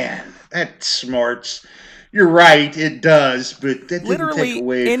 man. That smarts. You're right. It does, but that doesn't take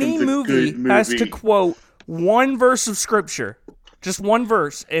away from the good movie. Literally, any movie has to quote one verse of scripture. Just one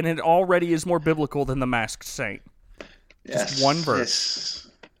verse, and it already is more biblical than The Masked Saint. Yes. Just one verse.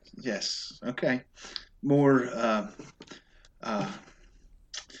 Yes. Okay. More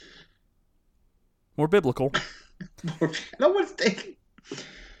biblical. No one's thinking.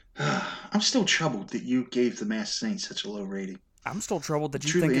 I'm still troubled that you gave The Masked Saint such a low rating. I'm still troubled that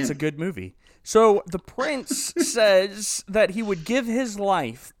you Truly think it's am. a good movie. So the prince says that he would give his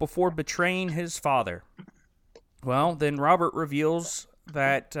life before betraying his father. Well, then Robert reveals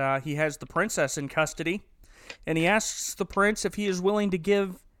that he has the princess in custody, and he asks the prince if he is willing to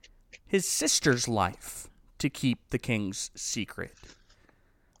give his sister's life to keep the king's secret.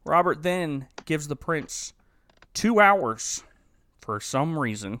 Robert then gives the prince 2 hours, for some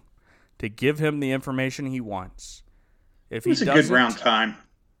reason, to give him the information he wants. If he It's a doesn't, good round time.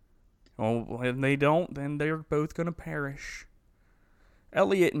 well, and they don't, then they're both going to perish.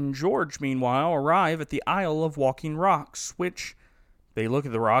 Elliot and George, meanwhile, arrive at the Isle of Walking Rocks, which they look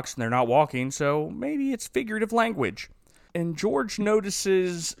at the rocks and they're not walking, so maybe it's figurative language. And George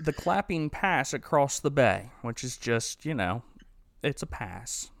notices the Clapping Pass across the bay, which is just, it's a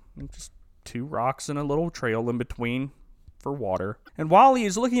pass. Just 2 rocks and a little trail in between for water. And while he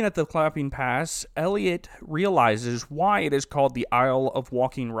is looking at the Clapping Pass, Elliot realizes why it is called the Isle of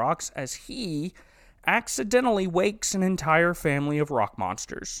Walking Rocks, as he accidentally wakes an entire family of rock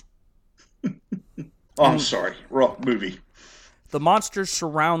monsters. Oh, I'm sorry. Rock movie. The monsters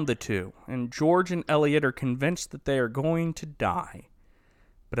surround the two, and George and Elliot are convinced that they are going to die.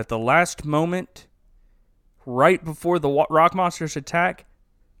 But at the last moment, right before the rock monsters attack,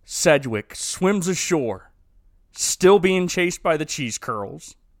 Sedgwick swims ashore, still being chased by the cheese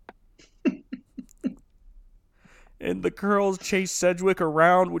curls. And the curls chase Sedgwick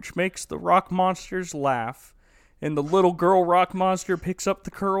around, which makes the rock monsters laugh. And the little girl rock monster picks up the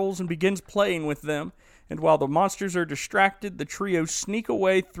curls and begins playing with them. And while the monsters are distracted, the trio sneak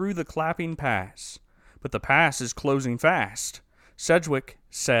away through the Clapping Pass. But the pass is closing fast. Sedgwick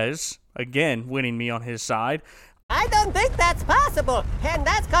says, again winning me on his side, I don't think that's possible, and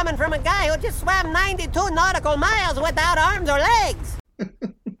that's coming from a guy who just swam 92 nautical miles without arms or legs.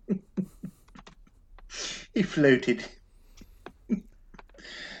 He floated.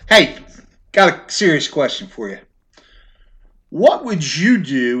 Hey, got a serious question for you. What would you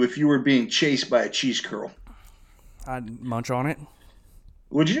do if you were being chased by a cheese curl? I'd munch on it.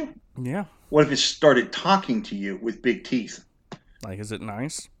 Would you? Yeah. What if it started talking to you with big teeth? Like, is it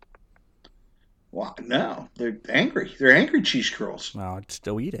nice? Well, no. They're angry. They're angry cheese curls. Well, I'd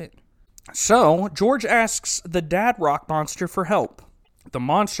still eat it. So, George asks the dad rock monster for help. The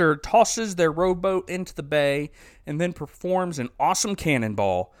monster tosses their rowboat into the bay and then performs an awesome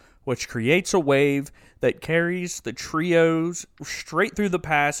cannonball, which creates a wave that carries the trios straight through the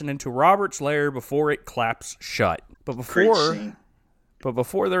pass and into Robert's lair before it claps shut. But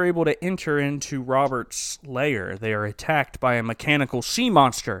before they're able to enter into Robert's lair, they are attacked by a mechanical sea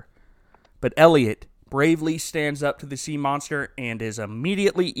monster. But Elliot bravely stands up to the sea monster and is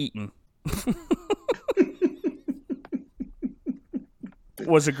immediately eaten. It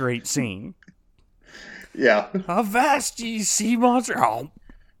was a great scene. Yeah. Avast, ye sea monster! Oh.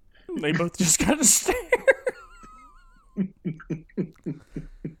 They both just kind of stare.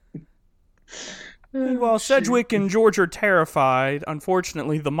 And while Sedgwick and George are terrified,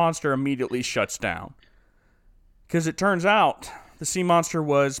 unfortunately, the monster immediately shuts down. Because it turns out the sea monster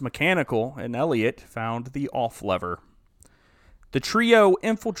was mechanical, and Elliot found the off lever. The trio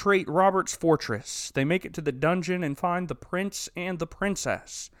infiltrate Robert's fortress. They make it to the dungeon and find the prince and the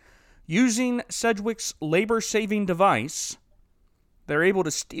princess. Using Sedgwick's labor-saving device, they're able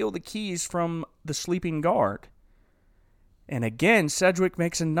to steal the keys from the sleeping guard. And again, Sedgwick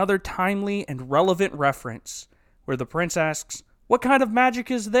makes another timely and relevant reference, where the prince asks, "What kind of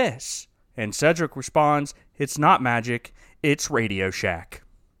magic is this?" And Sedgwick responds, "It's not magic, it's Radio Shack."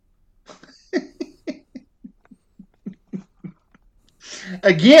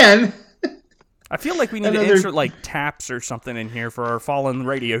 Again? I feel like we need to insert like taps or something in here for our fallen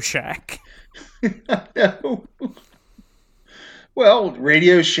Radio Shack. No. Well,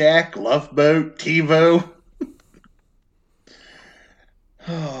 Radio Shack, Love Boat, TiVo.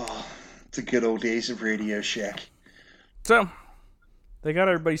 Oh, it's the good old days of Radio Shack. So, they got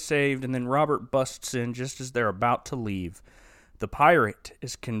everybody saved, and then Robert busts in just as they're about to leave. The pirate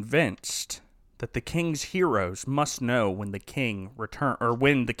is convinced that the king's heroes must know when the king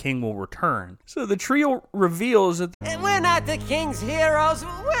will return. So the trio reveals that We're not the king's heroes.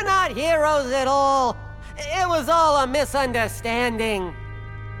 We're not heroes at all. It was all a misunderstanding.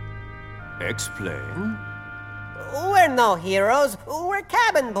 Explain. We're no heroes. We're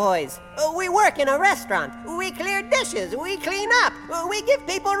cabin boys. We work in a restaurant. We clear dishes. We clean up. We give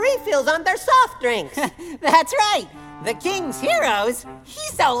people refills on their soft drinks. That's right. The king's heroes?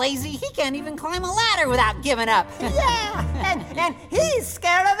 He's so lazy he can't even climb a ladder without giving up. Yeah, And he's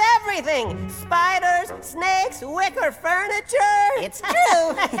scared of everything. Spiders, snakes, wicker furniture. It's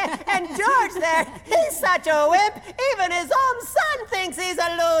true. And George there, he's such a wimp, even his own son thinks he's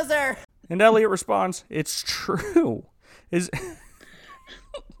a loser. And Elliot responds, "It's true."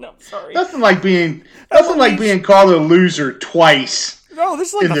 No, sorry. Nothing like being called a loser twice. No, this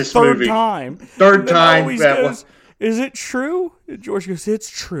is like in the this third movie. time. Third And then time Eloise that goes, "Is it true?" And George goes, "It's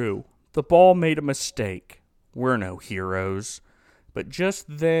true. The ball made a mistake. We're no heroes." But just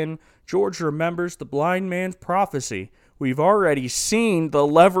then, George remembers the blind man's prophecy. We've already seen the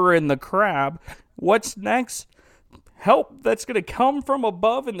lever and the crab. What's next? Help that's going to come from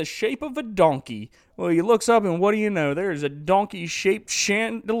above in the shape of a donkey. Well, he looks up and what do you know? There's a donkey-shaped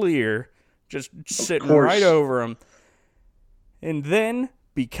chandelier just sitting right over him. And then,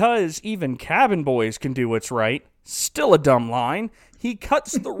 because even cabin boys can do what's right, still a dumb line, he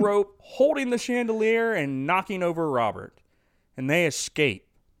cuts the rope holding the chandelier and knocking over Robert. And they escape.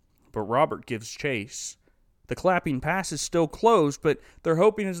 But Robert gives chase. The clapping pass is still closed, but they're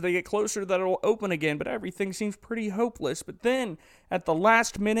hoping as they get closer that it'll open again, but everything seems pretty hopeless. But then, at the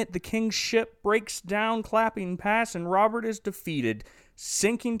last minute, the king's ship breaks down clapping pass and Robert is defeated,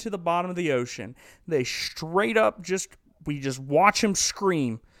 sinking to the bottom of the ocean. They straight up we just watch him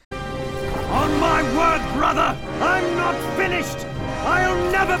scream. On my word, brother, I'm not finished.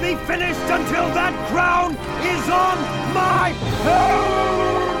 I'll never be finished until that crown is on my head.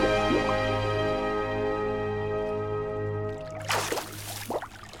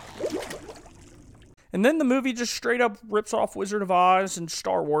 And then the movie just straight up rips off Wizard of Oz and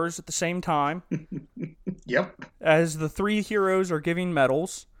Star Wars at the same time. Yep. As the three heroes are given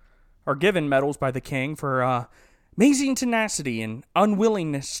medals by the king for amazing tenacity and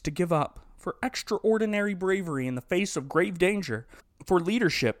unwillingness to give up, for extraordinary bravery in the face of grave danger, for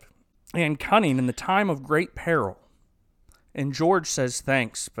leadership and cunning in the time of great peril. And George says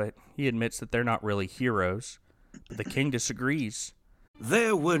thanks, but he admits that they're not really heroes. But the king disagrees.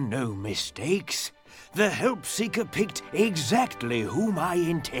 There were no mistakes. The help seeker picked exactly whom I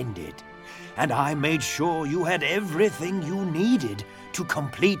intended, and I made sure you had everything you needed to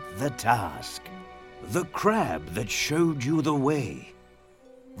complete the task. The crab that showed you the way,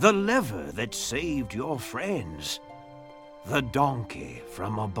 the lever that saved your friends, the donkey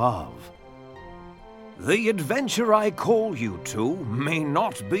from above. The adventure I call you to may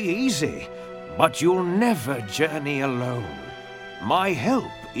not be easy, but you'll never journey alone. My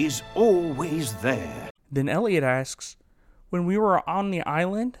help is always there. Then Elliot asks, when we were on the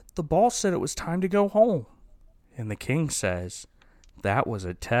island, the ball said it was time to go home. And the king says, that was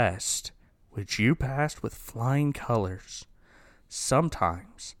a test, which you passed with flying colors.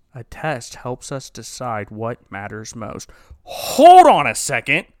 Sometimes a test helps us decide what matters most. Hold on a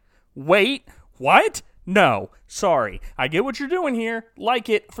second. Wait, what? No, sorry. I get what you're doing here. Like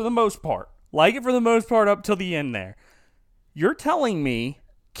it for the most part. Like it for the most part up till the end there. You're telling me,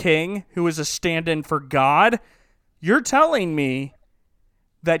 King, who is a stand-in for God, you're telling me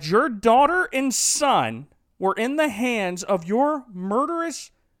that your daughter and son were in the hands of your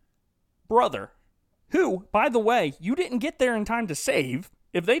murderous brother, who, by the way, you didn't get there in time to save.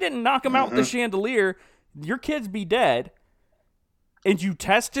 If they didn't knock him out with the chandelier, your kids be dead. And you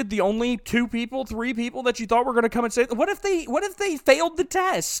tested the only 3 people that you thought were going to come and save them. What if they failed the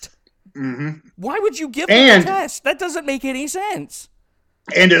test? Mm-hmm. Why would you give them the test? That doesn't make any sense.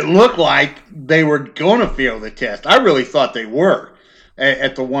 And it looked like they were going to fail the test. I really thought they were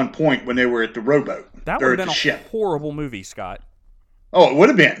at the one point when they were at the rowboat. That would have been a horrible movie, Scott. Oh, it would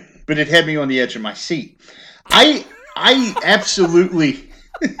have been, but it had me on the edge of my seat. I absolutely.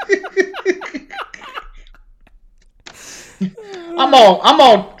 I'm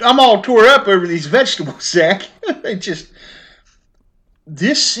all tore up over these vegetables, Zach.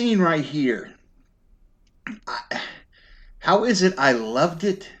 This scene right here. How is it? I loved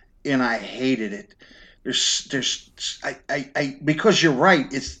it and I hated it. Because you're right.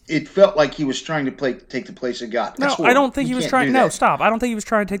 It felt like he was trying to take the place of God. No, I don't think he was trying. No, stop. I don't think he was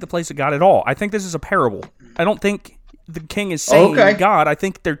trying to take the place of God at all. I think this is a parable. I don't think the king is saying God. I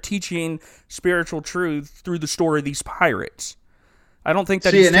think they're teaching spiritual truth through the story of these pirates. I don't think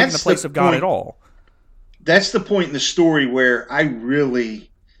that he's taking the place of God at all. That's the point in the story where I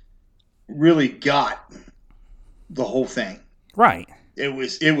really, really got the whole thing. Right. It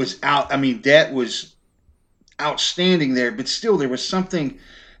was out. I mean, that was outstanding there, but still there was something,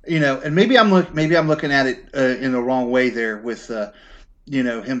 and maybe I'm looking at it in the wrong way there with,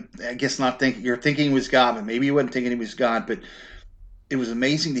 him, I guess you're thinking he was God, but maybe he wasn't thinking he was God, but it was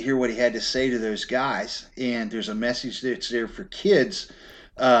amazing to hear what he had to say to those guys. And there's a message that's there for kids,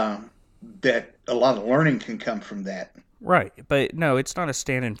 that a lot of learning can come from that. Right, but no, it's not a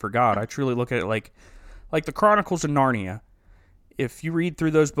stand-in for God. I truly look at it like the Chronicles of Narnia. If you read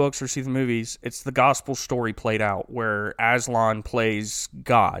through those books or see the movies, it's the gospel story played out where Aslan plays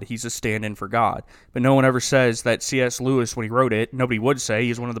God. He's a stand-in for God. But no one ever says that C.S. Lewis, when he wrote it, nobody would say,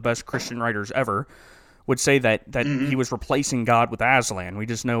 he's one of the best Christian writers ever, would say that he was replacing God with Aslan. We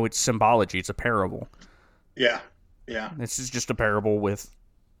just know it's symbology. It's a parable. Yeah. This is just a parable with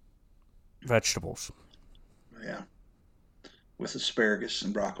vegetables. Yeah. With asparagus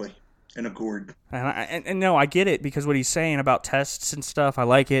and broccoli and a gourd. And no, I get it, because what he's saying about tests and stuff, I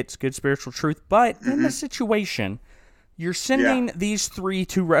like it. It's good spiritual truth. But in the situation, you're sending these three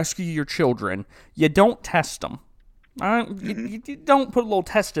to rescue your children. You don't test them. You don't put a little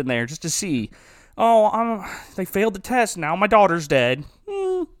test in there just to see. Oh, they failed the test. Now my daughter's dead.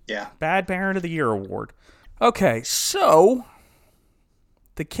 Yeah. Bad Parent of the Year award. Okay, so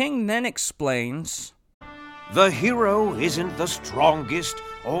the king then explains... The hero isn't the strongest,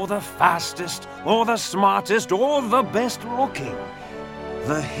 or the fastest, or the smartest, or the best looking.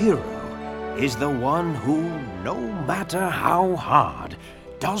 The hero is the one who, no matter how hard,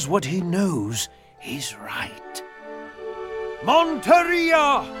 does what he knows is right.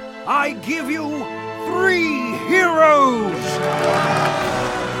 Monteria, I give you 3 heroes!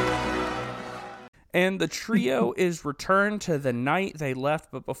 And the trio is returned to the night they left,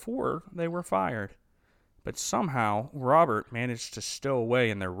 but before they were fired. But somehow, Robert managed to stow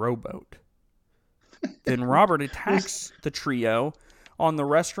away in their rowboat. Then Robert attacks the trio on the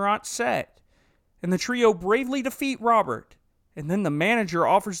restaurant set. And the trio bravely defeat Robert. And then the manager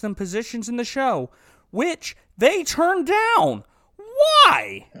offers them positions in the show, which they turn down.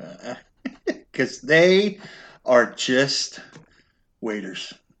 Why? Because they are just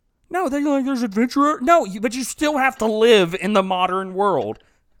waiters. No, they're like, there's adventurer. No, but you still have to live in the modern world.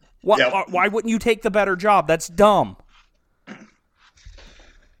 Why wouldn't you take the better job? That's dumb.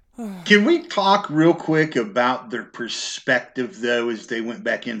 Can we talk real quick about their perspective, though, as they went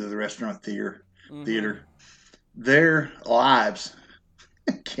back into the restaurant theater? Their lives,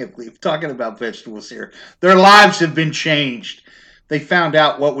 I can't believe talking about vegetables here. Their lives have been changed. They found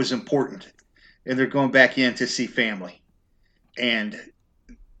out what was important, and they're going back in to see family. And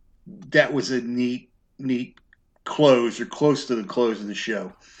that was a neat close, or close to the close of the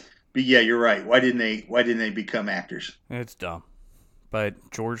show. But yeah, you're right. Why didn't they become actors? It's dumb. But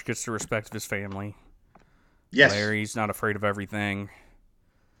George gets the respect of his family. Yes. Larry's not afraid of everything.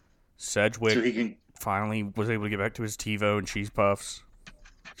 Sedgwick finally was able to get back to his TiVo and cheese puffs.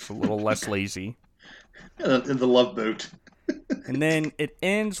 Just a little less lazy. In the Love Boat. And then it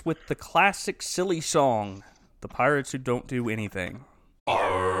ends with the classic silly song, The Pirates Who Don't Do Anything.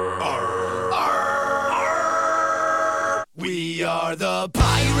 We are the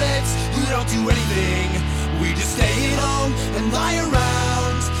pirates who don't do anything. We just stay at home and lie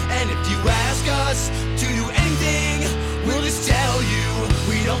around. And if you ask us to do anything, we'll just tell you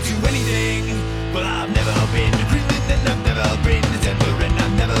we don't do anything. But I've never been to Greenland, and I've never been to Denver, and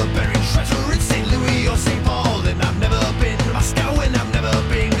I've never buried treasure in St. Louis or St. Paul, and I've never been to Moscow, and I've never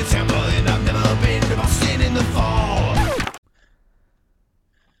been to Tampa, and I've never been to Boston in the fall.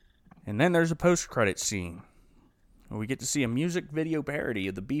 And then there's a post-credit scene where we get to see a music video parody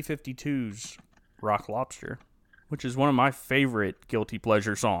of the B-52's Rock Lobster, which is one of my favorite guilty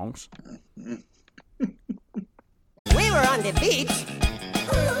pleasure songs. We were on the beach.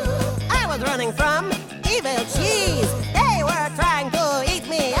 I was running from evil cheese. They were trying to eat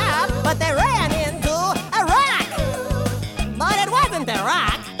me up, but they ran into a rock. But it wasn't a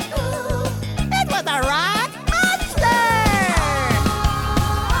rock. It was a rock monster.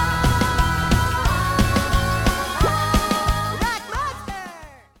 Rock monster.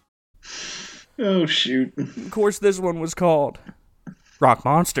 Oh, shoot. Of course, this one was called Rock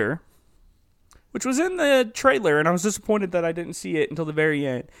Monster, which was in the trailer, and I was disappointed that I didn't see it until the very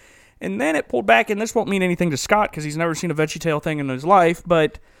end. And then it pulled back, and this won't mean anything to Scott because he's never seen a VeggieTale thing in his life,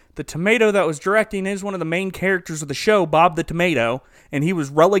 but the tomato that was directing is one of the main characters of the show, Bob the Tomato, and he was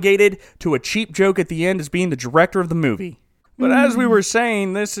relegated to a cheap joke at the end as being the director of the movie. But as we were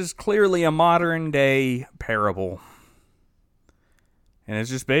saying, this is clearly a modern-day parable. And it's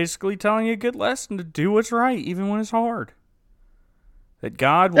just basically telling you a good lesson to do what's right, even when it's hard. That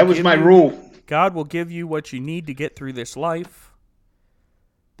God will That was give my you- rule. God will give you what you need to get through this life.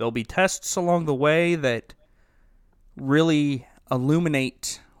 There'll be tests along the way that really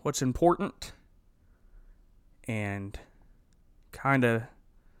illuminate what's important and and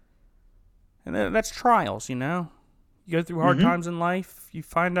that's trials, you know? You go through hard times in life, you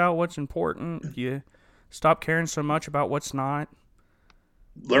find out what's important, you stop caring so much about what's not.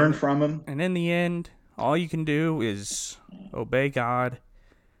 Learn from them. And in the end, All you can do is obey God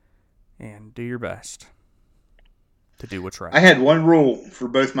and do your best to do what's right. I had one rule for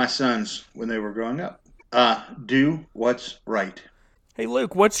both my sons when they were growing up. Do what's right. Hey,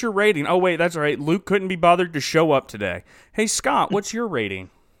 Luke, what's your rating? Oh, wait, that's all right. Luke couldn't be bothered to show up today. Hey, Scott, what's your rating?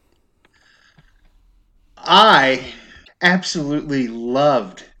 I absolutely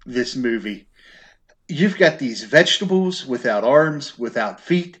loved this movie. You've got these vegetables without arms, without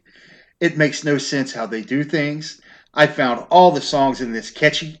feet. It makes no sense how they do things. I found all the songs in this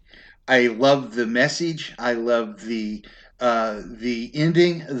catchy. I love the message. I love the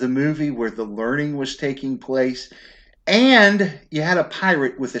ending of the movie where the learning was taking place. And you had a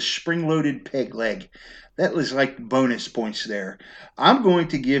pirate with a spring-loaded peg leg. That was like bonus points there. I'm going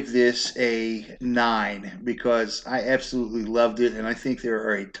to give this a 9 because I absolutely loved it, and I think there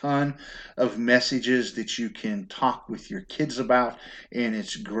are a ton of messages that you can talk with your kids about, and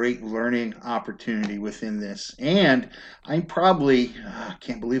it's a great learning opportunity within this. And I'm probably, I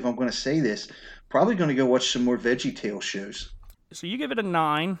can't believe I'm going to say this, probably going to go watch some more VeggieTales shows. So you give it a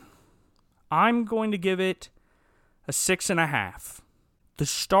 9. I'm going to give it a 6.5. The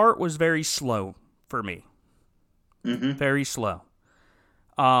start was very slow for me. Mm-hmm. Very slow.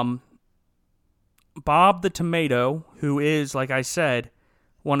 Bob the Tomato, who is, like I said,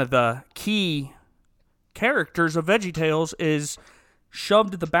 one of the key characters of VeggieTales, is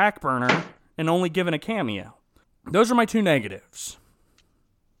shoved to the back burner and only given a cameo. Those are my 2 negatives.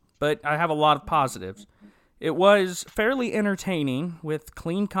 But I have a lot of positives. It was fairly entertaining with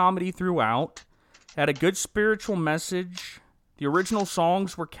clean comedy throughout. Had a good spiritual message. The original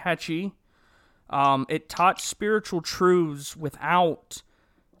songs were catchy. It taught spiritual truths without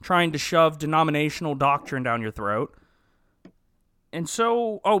trying to shove denominational doctrine down your throat. And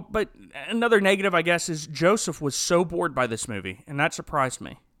so, but another negative, I guess, is Joseph was so bored by this movie, and that surprised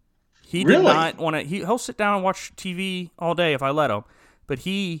me. He did not want to, he'll sit down and watch TV all day if I let him, but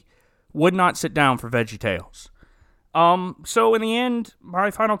he would not sit down for VeggieTales. So in the end, my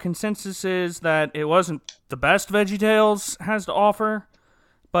final consensus is that it wasn't the best VeggieTales has to offer,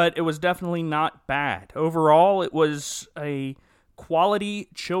 but it was definitely not bad. Overall, it was a quality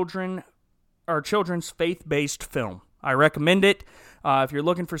children's faith-based film. I recommend it. If you're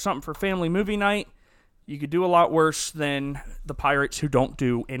looking for something for family movie night, you could do a lot worse than the pirates who don't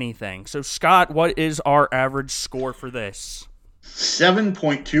do anything. So, Scott, what is our average score for this?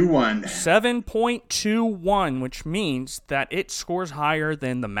 7.21. 7.21, which means that it scores higher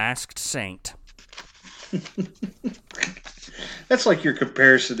than The Masked Saint. That's like your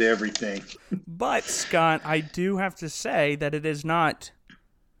comparison to everything. But, Scott, I do have to say that it is not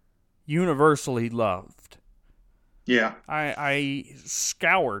universally loved. Yeah. I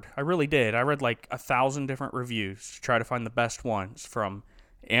scoured. I really did. I read like 1,000 different reviews to try to find the best ones from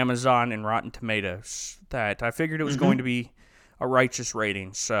Amazon and Rotten Tomatoes that I figured it was going to be a righteous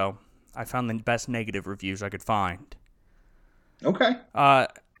rating. So I found the best negative reviews I could find. Okay.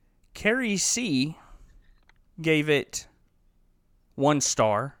 Carrie C. gave it 1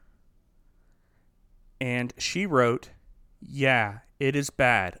 star. And she wrote, "Yeah, it is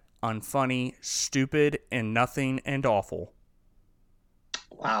bad, unfunny, stupid, and nothing and awful."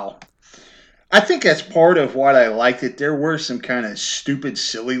 Wow. I think that's part of what I liked it. There were some kind of stupid,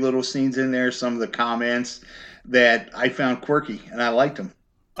 silly little scenes in there, some of the comments that I found quirky, and I liked them.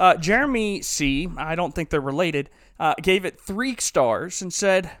 Jeremy C., I don't think they're related, gave it 3 stars and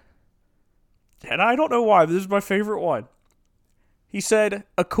said, and I don't know why, but this is my favorite one. He said,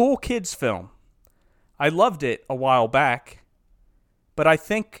 "A cool kids film. I loved it a while back, but I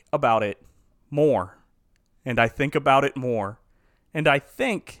think about it more, and I think about it more, and I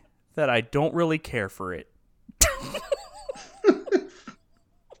think that I don't really care for it."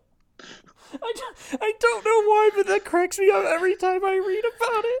 I don't know why, but that cracks me up every time I read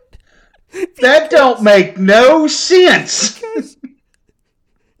about it. That don't make no sense. Because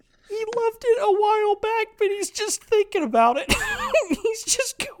he loved it a while back, but he's just thinking about it. He's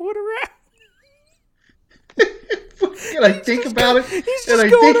just going around. And I think about it. He's And just I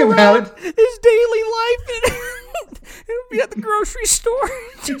going think about around it. his daily life, and he'll be at the grocery store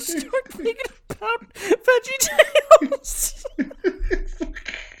and just start thinking about VeggieTales.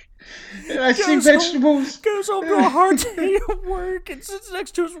 And I see vegetables. Goes home to a hard day at work and sits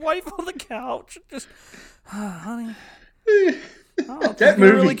next to his wife on the couch and just, honey, I don't think I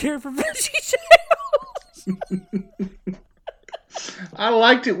really care for VeggieTales. I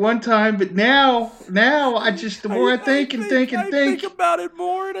liked it one time, but now I just, the more I think. I think about it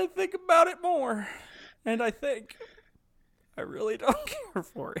more, and I think about it more, and I think I really don't care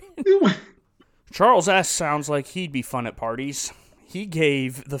for it. Charles S. sounds like he'd be fun at parties. He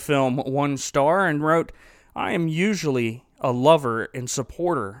gave the film 1 star and wrote, "I am usually a lover and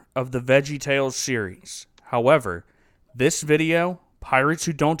supporter of the VeggieTales series. However, this video, Pirates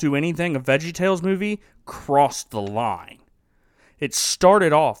Who Don't Do Anything, a VeggieTales movie, crossed the line. It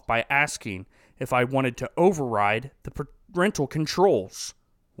started off by asking if I wanted to override the parental controls.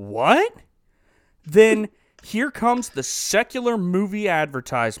 What? Then here comes the secular movie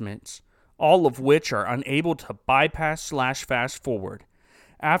advertisements, all of which are unable to bypass/fast forward.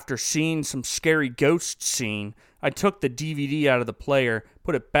 After seeing some scary ghost scene, I took the DVD out of the player,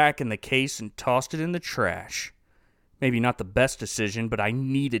 put it back in the case, and tossed it in the trash. Maybe not the best decision, but I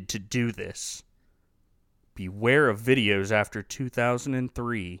needed to do this. Beware of videos after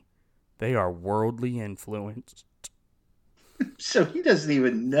 2003. They are worldly influenced." So he doesn't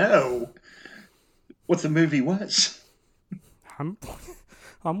even know what the movie was. I'm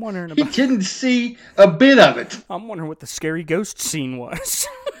wondering He about... didn't see a bit of it. I'm wondering what the scary ghost scene was.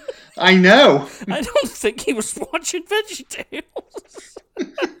 I know. I don't think he was watching VeggieTales.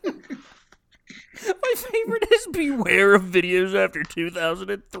 My favorite is beware of videos after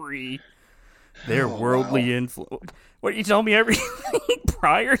 2003. They're worldly influence. What, you tell me everything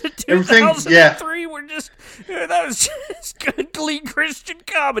prior to 2003 were just... That was just good, clean Christian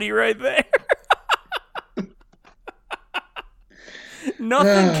comedy right there.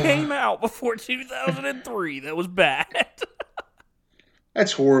 Nothing came out before 2003 that was bad.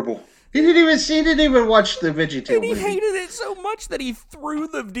 That's horrible. He didn't even watch the VeggieTales And he movie. hated it so much that he threw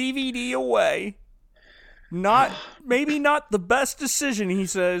the DVD away. Maybe not the best decision, he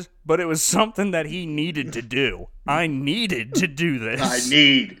says, but it was something that he needed to do. I needed to do this.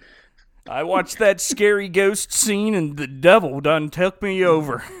 I watched that scary ghost scene and the devil done took me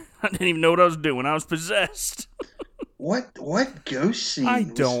over. I didn't even know what I was doing. I was possessed. What ghost scene? I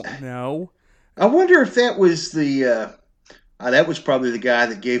don't know. I wonder if that was the that was probably the guy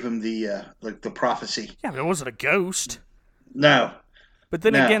that gave him the prophecy. Yeah, but it wasn't a ghost. No. But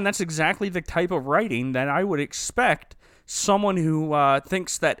then again, that's exactly the type of writing that I would expect someone who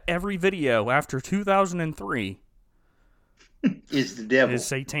thinks that every video after 2003 is the devil. Is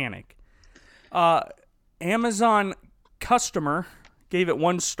satanic. Amazon customer gave it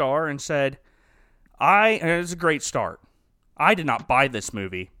 1 star and said, it's a great start. I did not buy this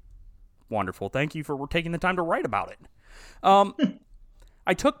movie. Wonderful. Thank you for taking the time to write about it.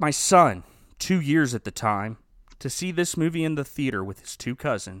 I took my son, 2 years at the time, to see this movie in the theater with his 2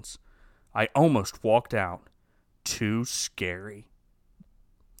 cousins. I almost walked out. Too scary.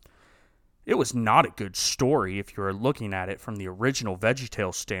 It was not a good story if you are looking at it from the original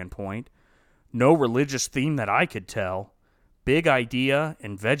VeggieTales standpoint. No religious theme that I could tell. Big idea,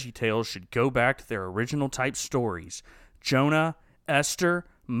 and VeggieTales should go back to their original type stories. Jonah, Esther,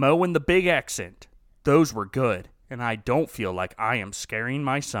 Mo, and the Big Accent. Those were good, and I don't feel like I am scaring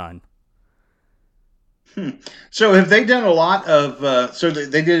my son. So have they done a lot of... so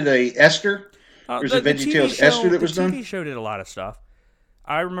they did a Esther? Or is it VeggieTales Esther that was done? The TV show did a lot of stuff.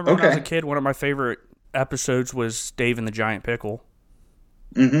 I remember when I was a kid, one of my favorite episodes was Dave and the Giant Pickle.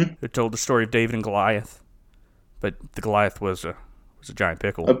 Mm-hmm. It told the story of David and Goliath. But the Goliath was a giant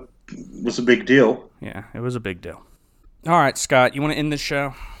pickle. Was a big deal. Yeah, it was a big deal. All right, Scott, you want to end this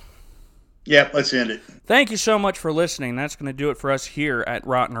show? Yeah, let's end it. Thank you so much for listening. That's going to do it for us here at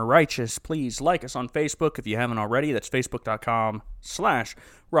Rotten or Righteous. Please like us on Facebook if you haven't already. That's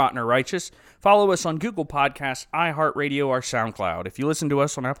facebook.com/Rotten or Righteous. Follow us on Google Podcasts, iHeartRadio, or SoundCloud. If you listen to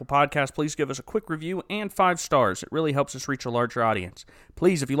us on Apple Podcasts, please give us a quick review and 5 stars. It really helps us reach a larger audience.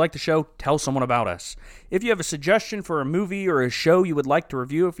 Please, if you like the show, tell someone about us. If you have a suggestion for a movie or a show you would like to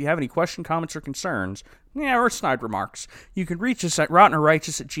review, if you have any questions, comments, or concerns, or snide remarks, you can reach us at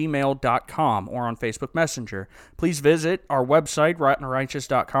rottenorrighteous@gmail.com or on Facebook Messenger. Please visit our website,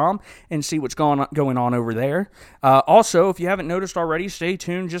 rottenorrighteous.com, and see what's going on over there. Also, if you haven't noticed already, stay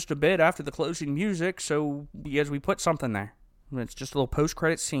tuned just a bit after the closing music, so as we put something there. It's just a little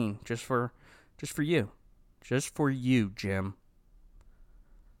post-credit scene, just for you. Just for you, Jim.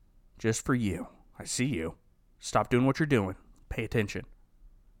 Just for you. I see you. Stop doing what you're doing. Pay attention.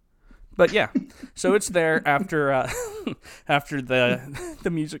 But yeah, so it's there after after the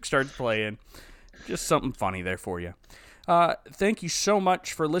music starts playing. Just something funny there for you. Thank you so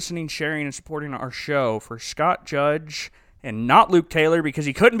much for listening, sharing, and supporting our show. For Scott Judge and not Luke Taylor because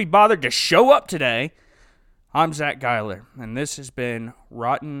he couldn't be bothered to show up today, I'm Zach Geiler, and this has been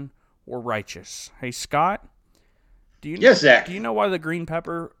Rotten or Righteous. Hey, Scott? Yes, Zach. Do you know why the Green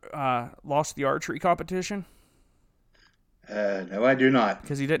Pepper lost the archery competition? No, I do not.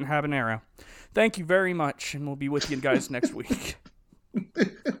 Because he didn't have an arrow. Thank you very much, and we'll be with you guys next week.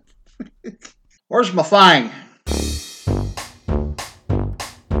 Where's my thing?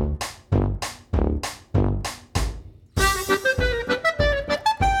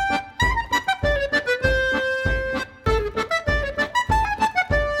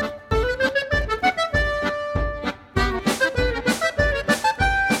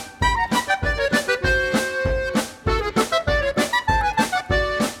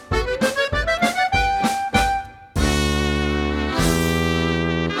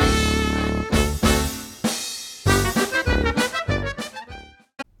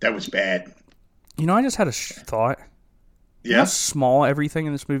 That was bad. You know, I just had a thought. You know how small everything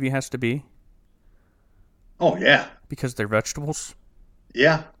in this movie has to be? Oh, yeah. Because they're vegetables?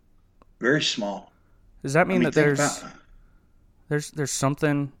 Yeah. Very small. Does that mean that there's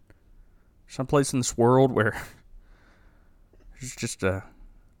something, someplace in this world where there's just a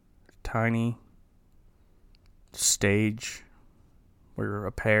tiny stage where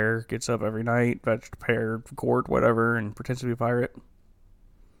a pear gets up every night, pear, gourd, whatever, and pretends to be a pirate?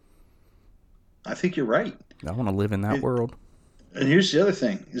 I think you're right. I want to live in that world. And here's the other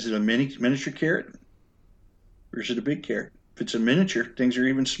thing. Is it a miniature carrot? Or is it a big carrot? If it's a miniature, things are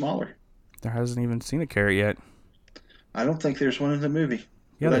even smaller. There hasn't even seen a carrot yet. I don't think there's one in the movie.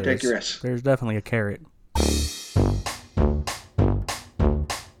 Yeah, but I digress. There's definitely a carrot.